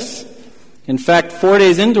over this. In fact, 4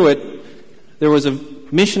 days into it, there was a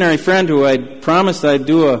missionary friend who I'd promised I'd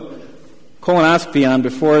do a colonoscopy on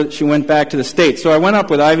before she went back to the States. So I went up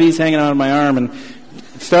with IVs hanging out of my arm and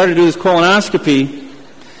started to do this colonoscopy.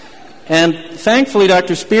 And thankfully,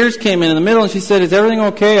 Dr. Spears came in the middle, and she said, is everything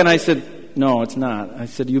okay? And I said, no, it's not. I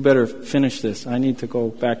said, you better finish this. I need to go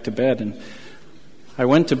back to bed. And I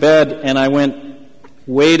went to bed, and I went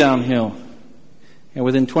way downhill. And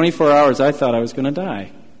within 24 hours, I thought I was going to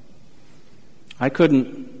die. I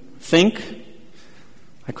couldn't think.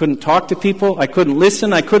 I couldn't talk to people. I couldn't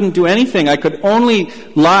listen. I couldn't do anything. I could only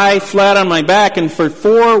lie flat on my back, and for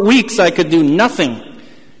 4 weeks I could do nothing.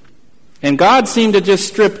 And God seemed to just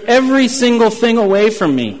strip every single thing away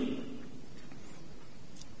from me.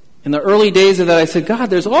 In the early days of that, I said,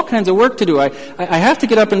 God, there's all kinds of work to do. I have to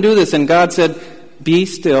get up and do this. And God said, be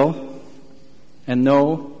still and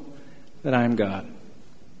know that I am God.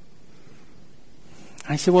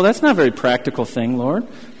 I said, well, that's not a very practical thing, Lord.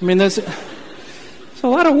 I mean, there's a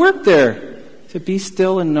lot of work there. He said, be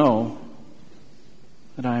still and know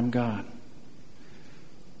that I am God.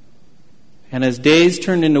 And as days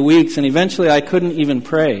turned into weeks, and eventually I couldn't even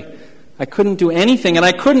pray. I couldn't do anything, and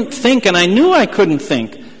I couldn't think, and I knew I couldn't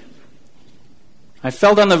think. I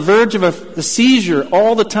felt on the verge of a seizure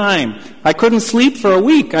all the time. I couldn't sleep for a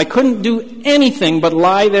week. I couldn't do anything but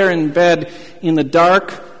lie there in bed in the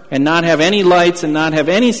dark and not have any lights and not have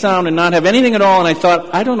any sound and not have anything at all. And I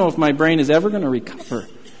thought, I don't know if my brain is ever going to recover.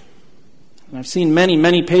 And I've seen many,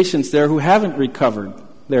 many patients there who haven't recovered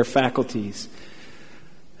their faculties.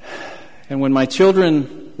 And when my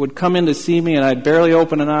children would come in to see me and I'd barely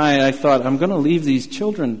open an eye, I thought, I'm going to leave these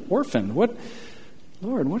children orphaned. Lord,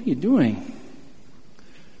 what are you doing?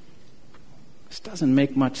 This doesn't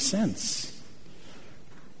make much sense.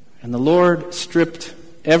 And the Lord stripped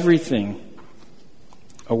everything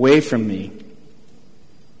away from me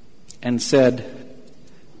and said,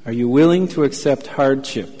 are you willing to accept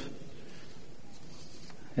hardship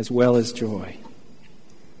as well as joy?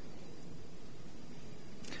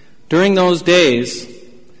 During those days,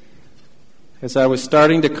 as I was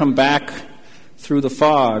starting to come back through the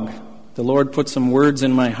fog, the Lord put some words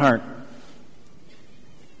in my heart.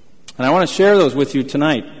 And I want to share those with you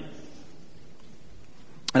tonight.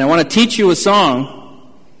 And I want to teach you a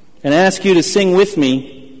song and ask you to sing with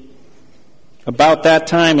me about that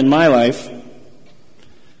time in my life.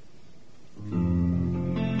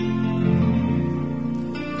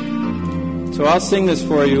 So I'll sing this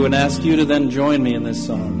for you and ask you to then join me in this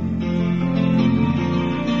song.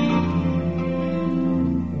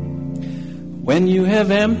 When you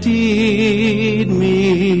have emptied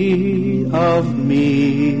me of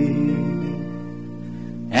me,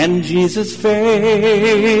 and Jesus'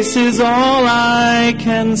 face is all I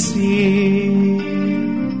can see,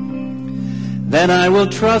 then I will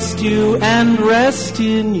trust you and rest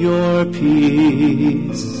in your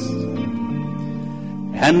peace,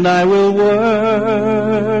 and I will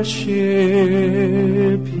worship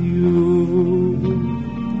you.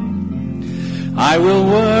 I will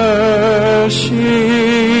worship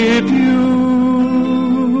you.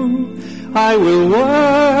 I will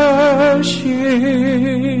worship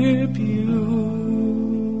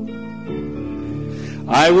you.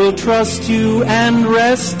 I will trust you and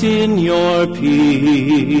rest in your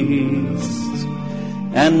peace,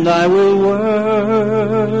 and I will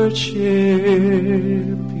worship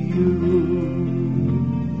you.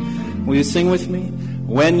 Will you sing with me?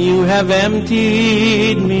 When you have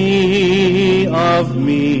emptied me of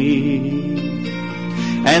me,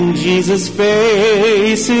 and Jesus'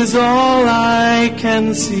 face is all I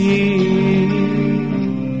can see,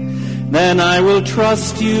 then I will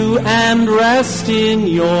trust you and rest in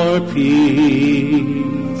your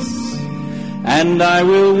peace, and I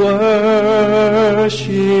will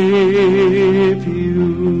worship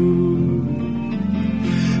you.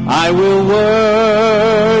 I will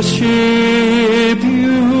worship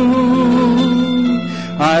you.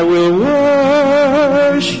 I will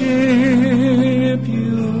worship you.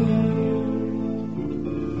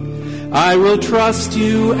 I will trust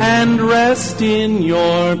you and rest in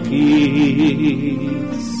your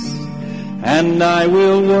peace, and I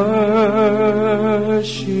will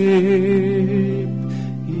worship you.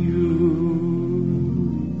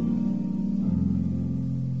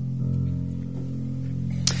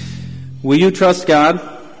 Will you trust God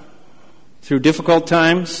through difficult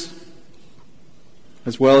times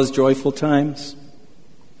as well as joyful times?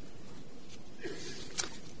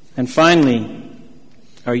 And finally,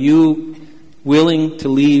 are you willing to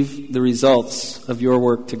leave the results of your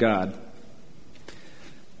work to God?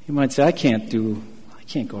 You might say, I can't go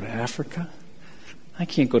to Africa. I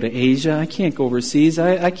can't go to Asia. I can't go overseas.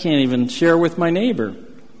 I can't even share with my neighbor.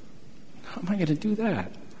 How am I going to do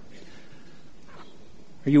that?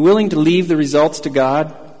 Are you willing to leave the results to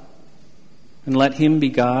God and let Him be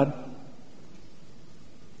God?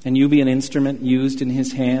 And you be an instrument used in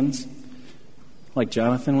His hands, like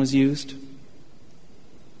Jonathan was used?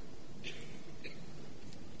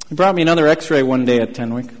 He brought me another x-ray one day at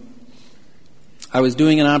Tenwick. I was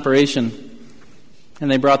doing an operation,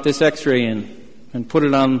 and they brought this x-ray in and put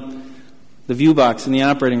it on the view box in the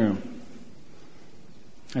operating room.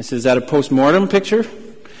 I said, is that a post-mortem picture?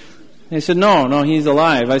 They said, no, he's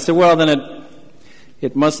alive. I said, well, then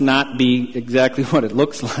it must not be exactly what it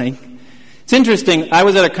looks like. It's interesting. I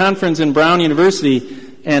was at a conference in Brown University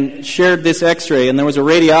and shared this x-ray, and there was a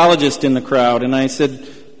radiologist in the crowd, and I said,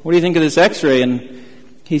 what do you think of this x-ray? And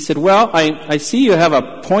he said, well, I see you have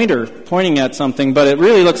a pointer pointing at something, but it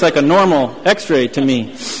really looks like a normal x-ray to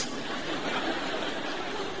me. I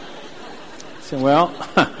said, well,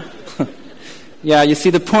 yeah, you see,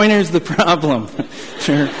 the pointer's the problem.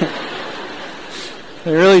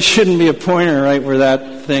 There really shouldn't be a pointer right where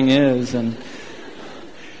that thing is. And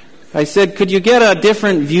I said, could you get a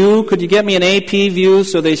different view? Could you get me an AP view?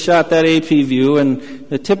 So they shot that AP view, and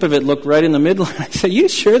the tip of it looked right in the middle. I said, you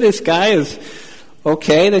sure this guy is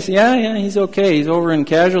okay? They said, yeah, he's okay. He's over in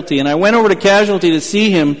casualty. And I went over to casualty to see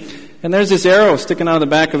him, and there's this arrow sticking out of the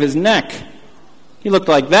back of his neck. He looked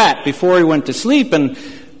like that before he went to sleep, and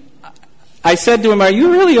I said to him, are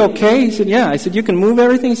you really okay? He said, yeah. I said, you can move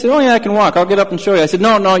everything? He said, oh, yeah, I can walk. I'll get up and show you. I said,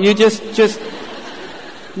 no, you just,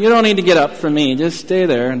 you don't need to get up for me. Just stay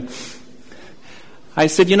there. And I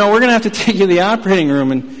said, we're going to have to take you to the operating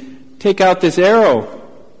room and take out this arrow,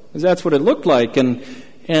 because that's what it looked like. And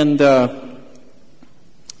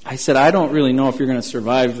I said, I don't really know if you're going to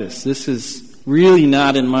survive this. This is really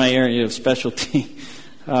not in my area of specialty.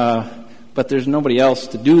 But there's nobody else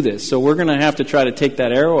to do this. So we're going to have to try to take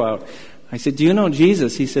that arrow out. I said, do you know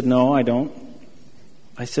Jesus? He said, no, I don't.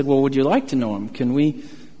 I said, well, would you like to know him? Can we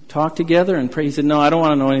talk together and pray? He said, no, I don't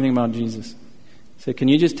want to know anything about Jesus. I said, can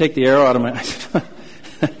you just take the arrow out of my... I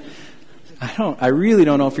said, I really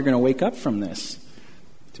don't know if you're going to wake up from this. I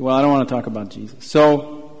said, well, I don't want to talk about Jesus.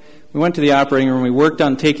 So we went to the operating room. We worked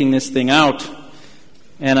on taking this thing out.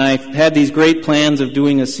 And I had these great plans of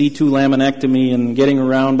doing a C2 laminectomy and getting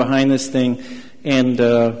around behind this thing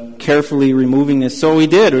and carefully removing this. So we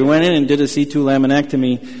did. We went in and did a C2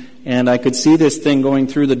 laminectomy, and I could see this thing going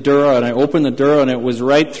through the dura, and I opened the dura, and it was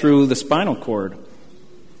right through the spinal cord,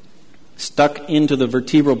 stuck into the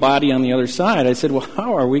vertebral body on the other side. I said, well,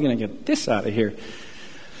 how are we going to get this out of here?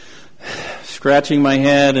 Scratching my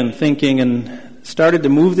head and thinking, and started to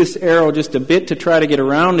move this arrow just a bit to try to get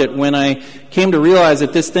around it when I came to realize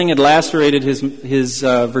that this thing had lacerated his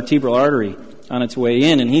vertebral artery on its way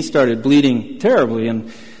in, and he started bleeding terribly. And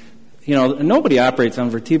nobody operates on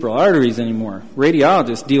vertebral arteries anymore.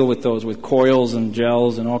 Radiologists deal with those with coils and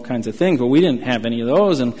gels and all kinds of things, but we didn't have any of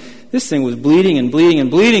those. And this thing was bleeding and bleeding and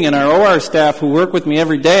bleeding. And our OR staff who work with me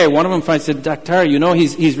every day, one of them finally said, Dr.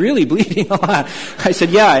 he's really bleeding a lot. I said,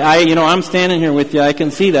 yeah, I'm standing here with you. I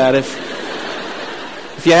can see that.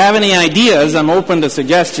 If you have any ideas, I'm open to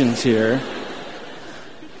suggestions here.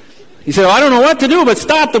 He said, I don't know what to do, but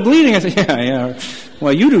stop the bleeding. I said, yeah.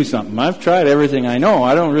 Well, you do something. I've tried everything I know.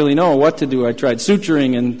 I don't really know what to do. I tried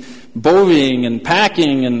suturing and boving and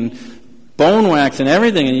packing and bone wax and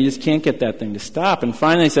everything, and you just can't get that thing to stop. And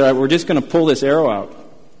finally, they said, all right, we're just going to pull this arrow out.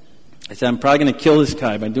 I said, I'm probably going to kill this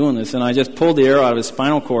guy by doing this. And I just pulled the arrow out of his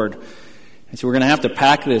spinal cord. I said, we're going to have to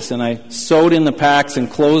pack this. And I sewed in the packs and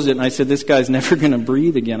closed it. And I said, this guy's never going to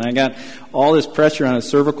breathe again. I got all this pressure on his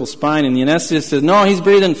cervical spine. And the anesthetist says, no, he's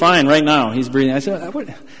breathing fine right now. He's breathing. I said,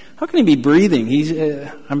 how can he be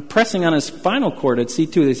breathing? I'm pressing on his spinal cord at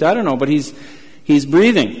C2. They said, I don't know, but he's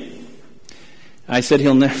breathing. I said,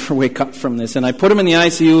 he'll never wake up from this. And I put him in the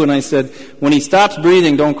ICU, and I said, when he stops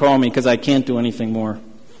breathing, don't call me because I can't do anything more.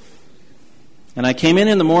 And I came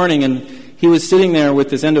in the morning, and he was sitting there with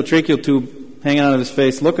this endotracheal tube hanging out of his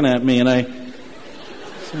face, looking at me, and I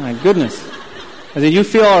said, my goodness. I said, you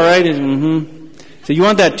feel all right? He said, mm-hmm. I said, you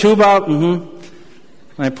want that tube out? Mm-hmm.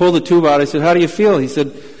 And I pulled the tube out. I said, how do you feel? He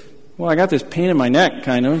said, well, I got this pain in my neck,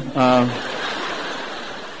 kind of.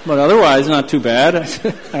 But otherwise, not too bad. I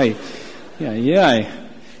said,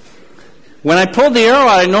 When I pulled the arrow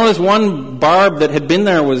out, I noticed one barb that had been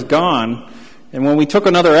there was gone. And when we took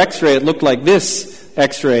another x-ray, it looked like this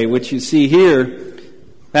x-ray, which you see here.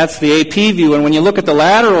 That's the AP view. And when you look at the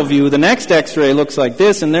lateral view, the next x-ray looks like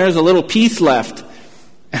this, and there's a little piece left.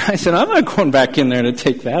 And I said, I'm not going back in there to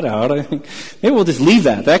take that out. I think maybe we'll just leave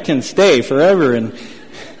that. That can stay forever. And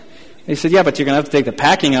they said, yeah, but you're going to have to take the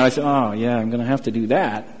packing out. I said, oh, yeah, I'm going to have to do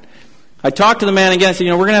that. I talked to the man again. I said,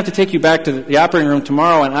 we're going to have to take you back to the operating room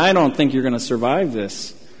tomorrow, and I don't think you're going to survive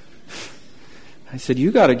this. I said,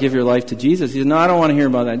 you got to give your life to Jesus. He said, no, I don't want to hear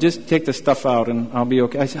about that. Just take the stuff out, and I'll be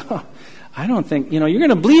okay. I said, I don't think, you're going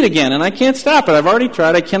to bleed again, and I can't stop it. I've already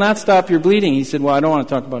tried. I cannot stop your bleeding. He said, well, I don't want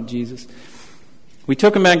to talk about Jesus. We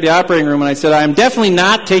took him back to the operating room, and I said, I am definitely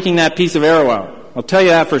not taking that piece of arrow out. I'll tell you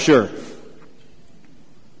that for sure.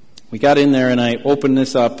 We got in there, and I opened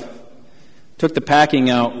this up, took the packing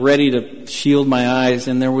out, ready to shield my eyes,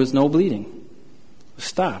 and there was no bleeding. It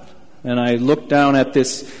stopped. And I looked down at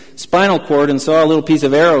this spinal cord and saw a little piece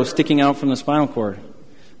of arrow sticking out from the spinal cord.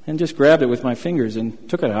 And just grabbed it with my fingers and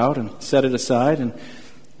took it out and set it aside. And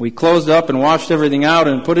we closed up and washed everything out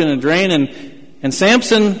and put it in a drain. And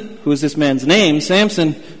Samson, who is this man's name,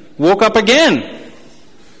 Samson, woke up again.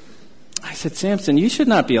 I said, Samson, you should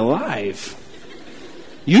not be alive.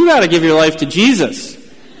 You got to give your life to Jesus.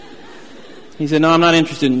 He said, no, I'm not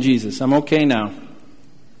interested in Jesus. I'm okay now.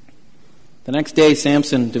 The next day,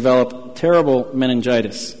 Samson developed terrible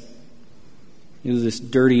meningitis. It was this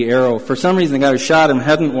dirty arrow. For some reason, the guy who shot him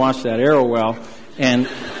hadn't washed that arrow well, and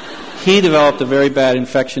he developed a very bad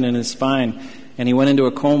infection in his spine, and he went into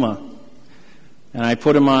a coma. And I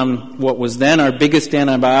put him on what was then our biggest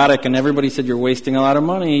antibiotic, and everybody said, you're wasting a lot of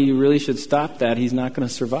money. You really should stop that. He's not going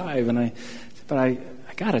to survive. And I said, but I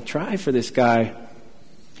got to try for this guy.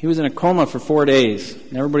 He was in a coma for 4 days,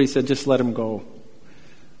 and everybody said, just let him go.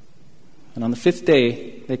 And on the 5th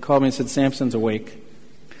day, they called me and said, Samson's awake.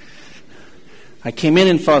 I came in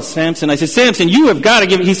and found Samson. I said, Samson, you have got to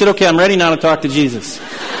give it. He said, okay, I'm ready now to talk to Jesus.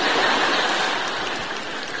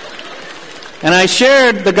 And I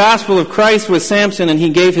shared the gospel of Christ with Samson, and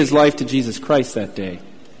he gave his life to Jesus Christ that day.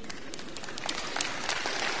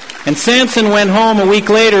 And Samson went home a week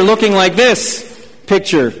later looking like this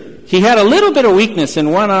picture. He had a little bit of weakness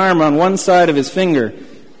in one arm on one side of his finger.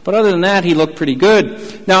 But other than that, he looked pretty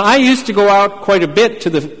good. Now, I used to go out quite a bit to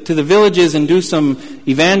the villages and do some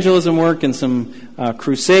evangelism work and some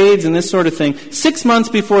crusades and this sort of thing. 6 months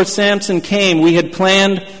before Samson came, we had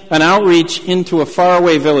planned an outreach into a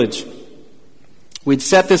faraway village. We'd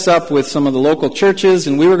set this up with some of the local churches,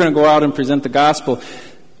 and we were going to go out and present the gospel.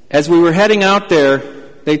 As we were heading out there,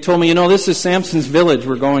 they told me, this is Samson's village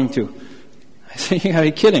we're going to. I said, you gotta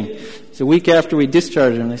be kidding. It's a week after we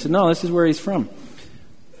discharged him. They said, no, this is where he's from.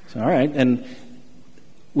 All right, and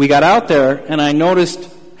we got out there, and I noticed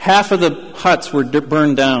half of the huts were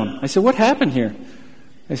burned down. I said, what happened here?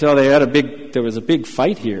 They said, there was a big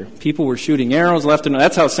fight here. People were shooting arrows left and right.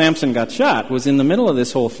 That's how Samson got shot, was in the middle of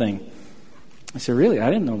this whole thing. I said, really? I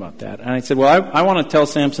didn't know about that. And I said, well, I want to tell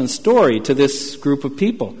Samson's story to this group of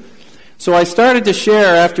people. So I started to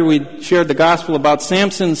share, after we shared the gospel, about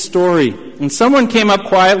Samson's story. And someone came up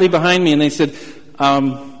quietly behind me, and they said,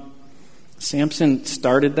 Samson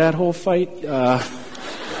started that whole fight.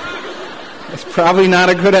 It's probably not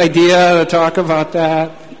a good idea to talk about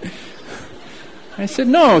that. I said,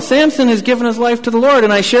 no, Samson has given his life to the Lord.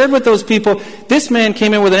 And I shared with those people, this man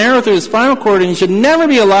came in with an arrow through his spinal cord and he should never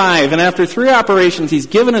be alive. And after 3 operations, he's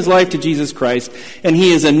given his life to Jesus Christ. And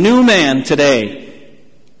he is a new man today.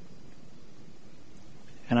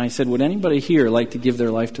 And I said, would anybody here like to give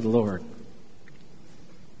their life to the Lord?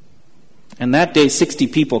 And that day, 60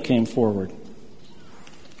 people came forward.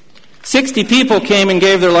 60 people came and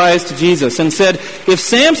gave their lives to Jesus and said, if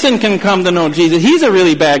Samson can come to know Jesus, he's a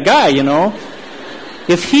really bad guy,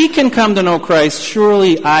 If he can come to know Christ,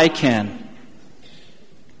 surely I can.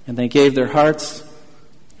 And they gave their hearts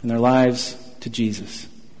and their lives to Jesus.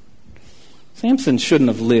 Samson shouldn't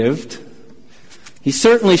have lived. He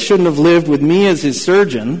certainly shouldn't have lived with me as his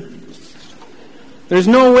surgeon. There's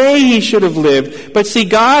no way he should have lived. But see,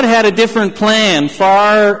 God had a different plan,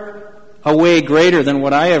 far away greater than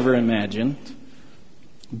what I ever imagined.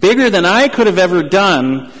 Bigger than I could have ever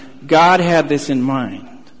done. God had this in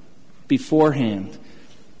mind beforehand,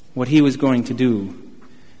 what he was going to do.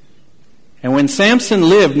 And when Samson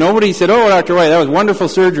lived, nobody said, oh, Dr. White, that was wonderful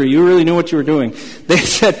surgery. You really knew what you were doing. They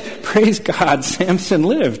said, praise God, Samson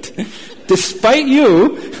lived. Despite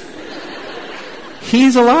you,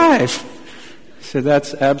 he's alive. I said,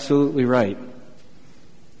 that's absolutely right.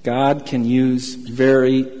 God can use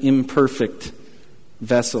very imperfect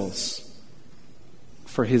vessels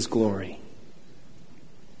for his glory.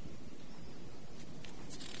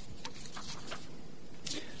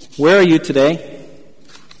 Where are you today?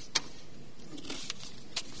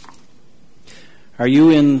 Are you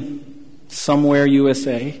in somewhere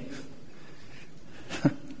USA?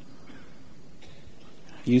 Are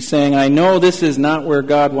you saying, I know this is not where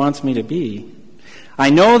God wants me to be. I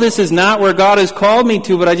know this is not where God has called me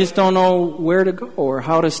to, but I just don't know where to go or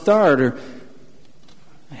how to start, or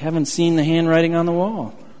I haven't seen the handwriting on the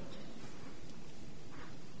wall.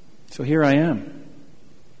 So here I am.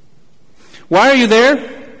 Why are you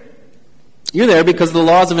there? You're there because of the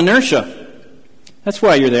laws of inertia. That's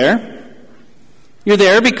why you're there. You're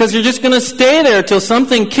there because you're just going to stay there till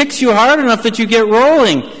something kicks you hard enough that you get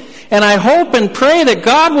rolling. And I hope and pray that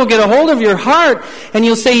God will get a hold of your heart, and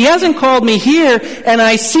you'll say, He hasn't called me here, and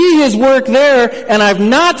I see His work there, and I've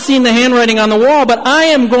not seen the handwriting on the wall, but I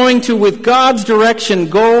am going to, with God's direction,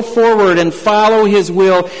 go forward and follow His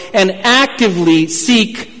will and actively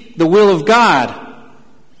seek the will of God.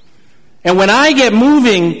 And when I get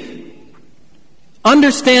moving,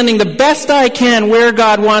 understanding the best I can where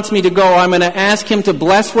God wants me to go, I'm going to ask Him to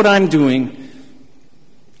bless what I'm doing.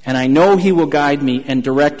 And I know He will guide me and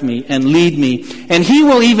direct me and lead me. And He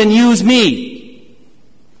will even use me.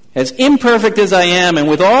 As imperfect as I am, and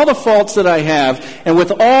with all the faults that I have, and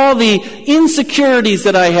with all the insecurities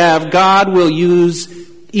that I have, God will use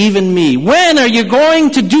even me. When are you going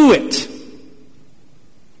to do it?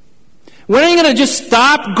 When are you going to just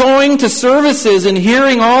stop going to services and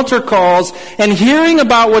hearing altar calls and hearing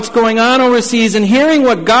about what's going on overseas and hearing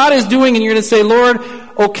what God is doing, and you're going to say, Lord,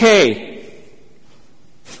 okay,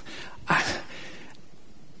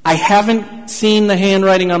 I haven't seen the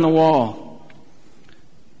handwriting on the wall,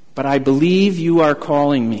 but I believe you are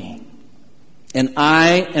calling me, and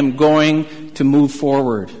I am going to move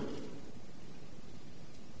forward.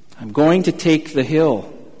 I'm going to take the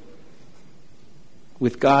hill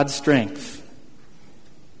with God's strength.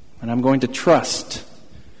 And I'm going to trust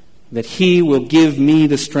that He will give me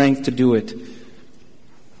the strength to do it.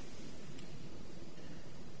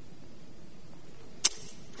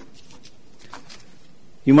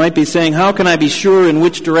 You might be saying, how can I be sure in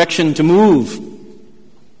which direction to move?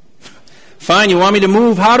 Fine, you want me to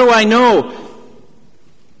move. How do I know?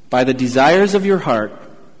 By the desires of your heart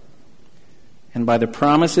and by the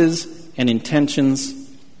promises and intentions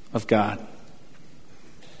of God.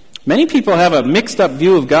 Many people have a mixed-up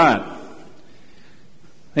view of God.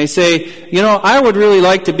 They say, I would really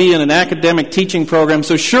like to be in an academic teaching program,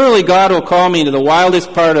 so surely God will call me to the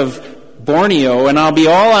wildest part of Borneo, and I'll be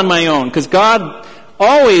all on my own, because God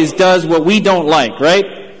always does what we don't like, right?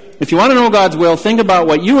 If you want to know God's will, think about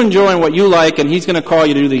what you enjoy and what you like, and He's going to call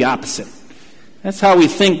you to do the opposite. That's how we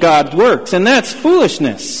think God works, and that's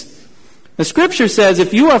foolishness. The Scripture says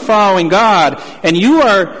if you are following God, and you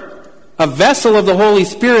are a vessel of the Holy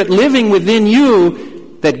Spirit living within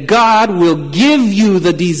you, that God will give you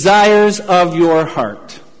the desires of your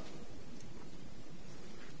heart.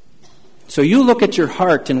 So you look at your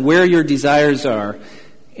heart and where your desires are,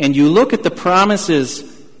 and you look at the promises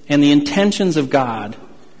and the intentions of God,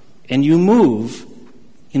 and you move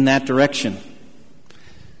in that direction.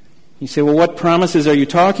 You say, well, what promises are you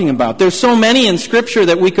talking about? There's so many in Scripture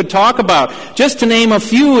that we could talk about. Just to name a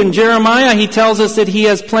few, in Jeremiah, he tells us that He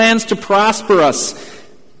has plans to prosper us.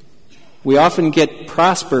 We often get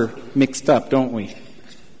prosper mixed up, don't we?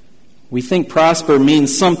 We think prosper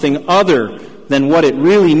means something other than what it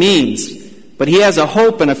really means. But He has a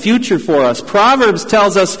hope and a future for us. Proverbs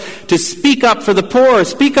tells us to speak up for the poor,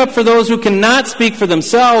 speak up for those who cannot speak for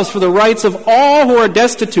themselves, for the rights of all who are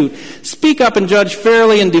destitute. Speak up and judge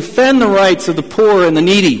fairly and defend the rights of the poor and the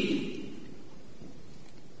needy.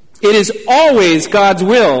 It is always God's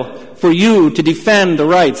will for you to defend the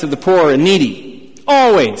rights of the poor and needy.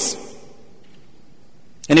 Always.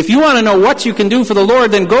 And if you want to know what you can do for the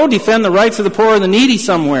Lord, then go defend the rights of the poor and the needy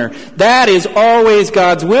somewhere. That is always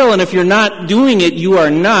God's will, and if you're not doing it, you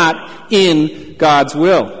are not in God's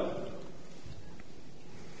will.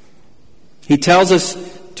 He tells us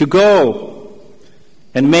to go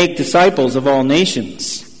and make disciples of all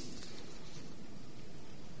nations,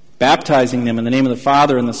 baptizing them in the name of the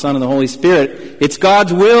Father and the Son and the Holy Spirit. It's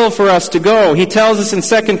God's will for us to go. He tells us in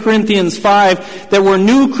 2 Corinthians 5 that we're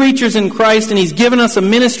new creatures in Christ, and He's given us a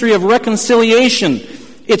ministry of reconciliation.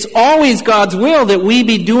 It's always God's will that we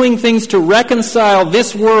be doing things to reconcile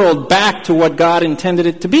this world back to what God intended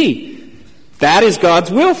it to be. That is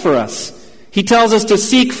God's will for us. He tells us to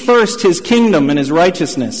seek first His kingdom and His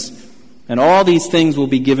righteousness, and all these things will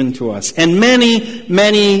be given to us. And many,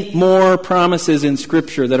 many more promises in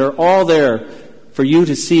Scripture that are all there for you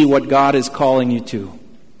to see what God is calling you to.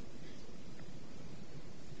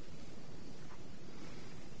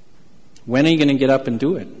 When are you going to get up and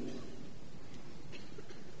do it?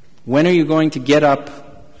 When are you going to get up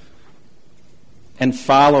and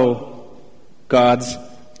follow God's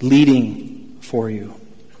leading for you?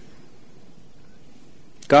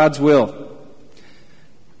 God's will.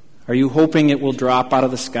 Are you hoping it will drop out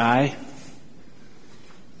of the sky?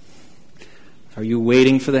 Are you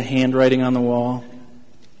waiting for the handwriting on the wall?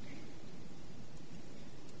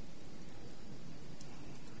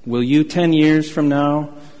 Will you 10 years from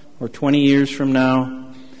now or 20 years from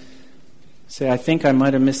now say, I think I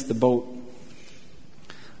might have missed the boat?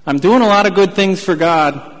 I'm doing a lot of good things for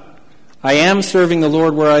God. I am serving the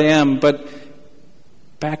Lord where I am, but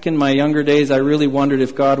Back in my younger days, I really wondered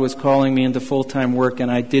if God was calling me into full-time work,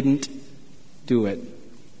 and I didn't do it.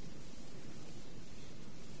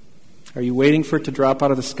 Are you waiting for it to drop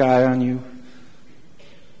out of the sky on you?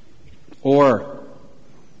 Or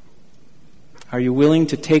are you willing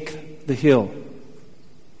to take the hill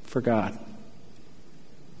for God?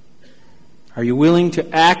 Are you willing to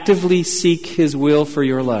actively seek His will for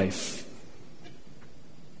your life?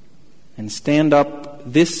 And stand up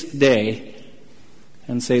this day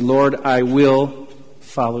and say, Lord, I will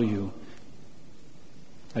follow you.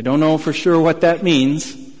 I don't know for sure what that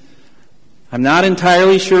means. I'm not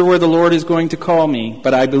entirely sure where the Lord is going to call me,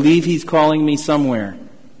 but I believe He's calling me somewhere.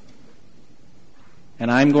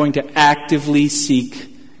 And I'm going to actively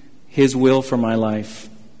seek His will for my life.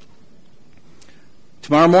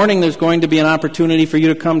 Tomorrow morning there's going to be an opportunity for you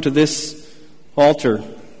to come to this altar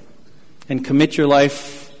and commit your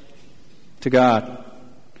life to God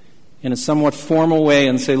in a somewhat formal way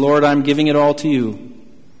and say, Lord, I'm giving it all to you.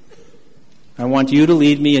 I want you to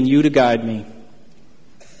lead me and you to guide me.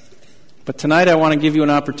 But tonight I want to give you an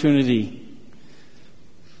opportunity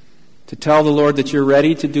to tell the Lord that you're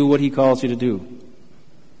ready to do what He calls you to do.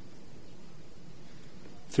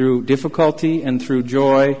 Through difficulty and through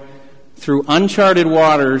joy, through uncharted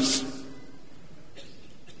waters,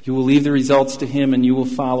 you will leave the results to Him and you will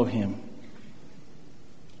follow Him.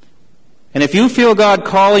 And if you feel God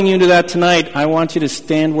calling you to that tonight, I want you to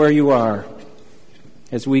stand where you are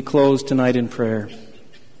as we close tonight in prayer.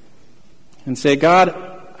 And say, God,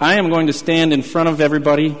 I am going to stand in front of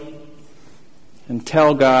everybody and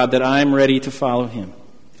tell God that I'm ready to follow Him.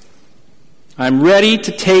 I'm ready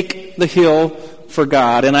to take the hill for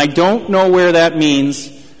God. And I don't know where that means,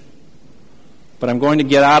 but I'm going to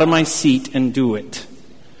get out of my seat and do it.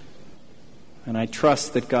 And I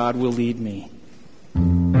trust that God will lead me.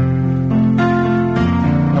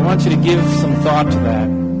 I want you to give some thought to that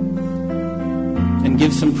and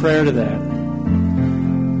give some prayer to that.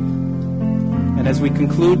 And as we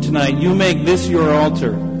conclude tonight, you make this your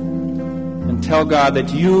altar and tell God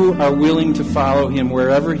that you are willing to follow Him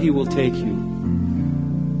wherever He will take you.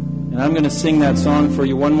 And I'm going to sing that song for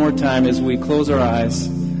you one more time as we close our eyes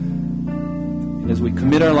and as we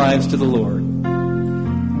commit our lives to the Lord.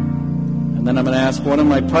 And then I'm going to ask one of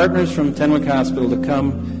my partners from Tenwick Hospital to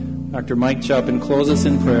come, Dr. Mike Chubb, and close us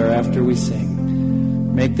in prayer after we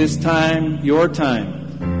sing. Make this time your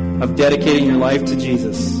time of dedicating your life to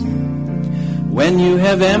Jesus. When you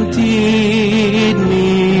have emptied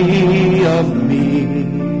me of me,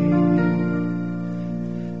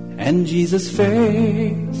 and Jesus'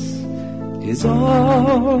 face is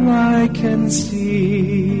all I can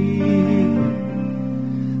see,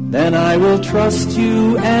 then I will trust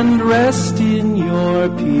you and rest in your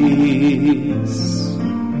peace.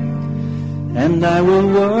 And I will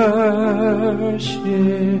worship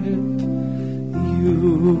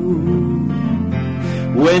you.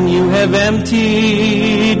 When you have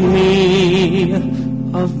emptied me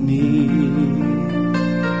of me,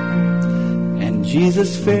 and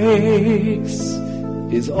Jesus' face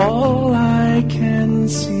is all I can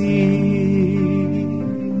see,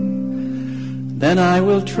 then I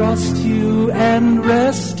will trust you and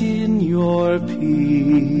rest in your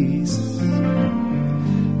peace.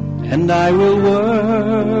 And I will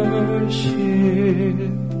worship you.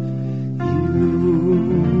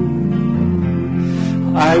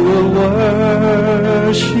 I will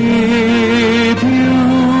worship you.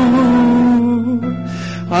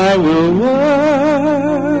 I will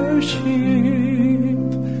worship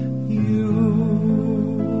you.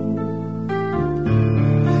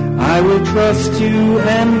 I will trust you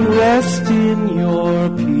and rest in your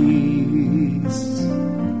peace.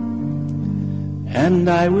 And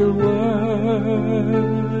I will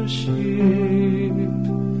worship you.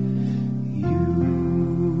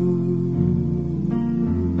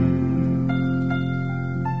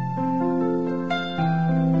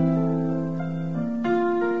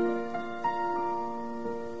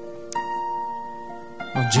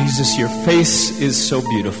 Oh, Jesus, your face is so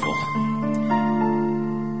beautiful.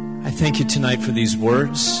 I thank you tonight for these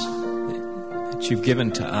words that you've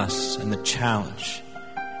given to us and the challenge.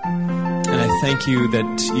 And I thank you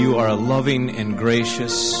that you are a loving and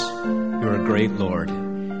gracious, you're a great Lord.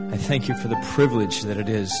 I thank you for the privilege that it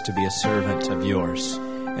is to be a servant of yours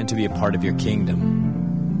and to be a part of your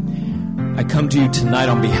kingdom. I come to you tonight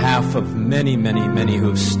on behalf of many, many, many who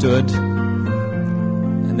have stood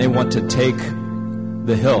and they want to take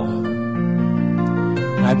the hill.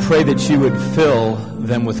 And I pray that you would fill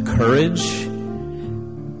them with courage,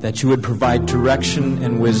 that you would provide direction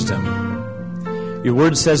and wisdom. Your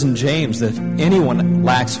word says in James that if anyone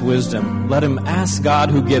lacks wisdom, let him ask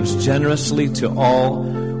God who gives generously to all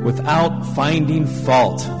without finding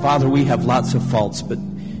fault. Father, we have lots of faults, but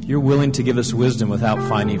you're willing to give us wisdom without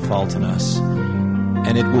finding fault in us.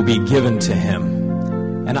 And it will be given to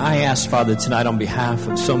him. And I ask, Father, tonight on behalf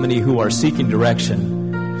of so many who are seeking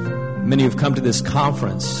direction, many who've come to this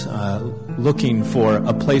conference looking for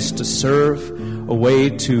a place to serve, a way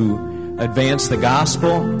to advance the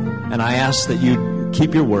gospel, and I ask that you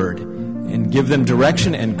keep your word and give them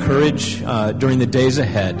direction and courage during the days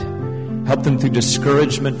ahead. Help them through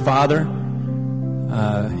discouragement, Father,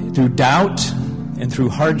 through doubt and through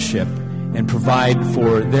hardship, and provide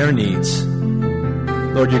for their needs.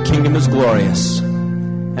 Lord, your kingdom is glorious,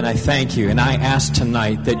 and I thank you. And I ask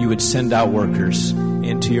tonight that you would send out workers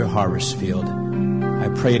into your harvest field. I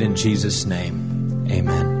pray it in Jesus' name.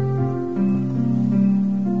 Amen.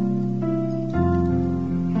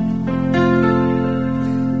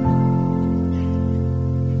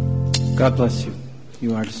 God bless you.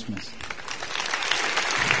 You are dismissed.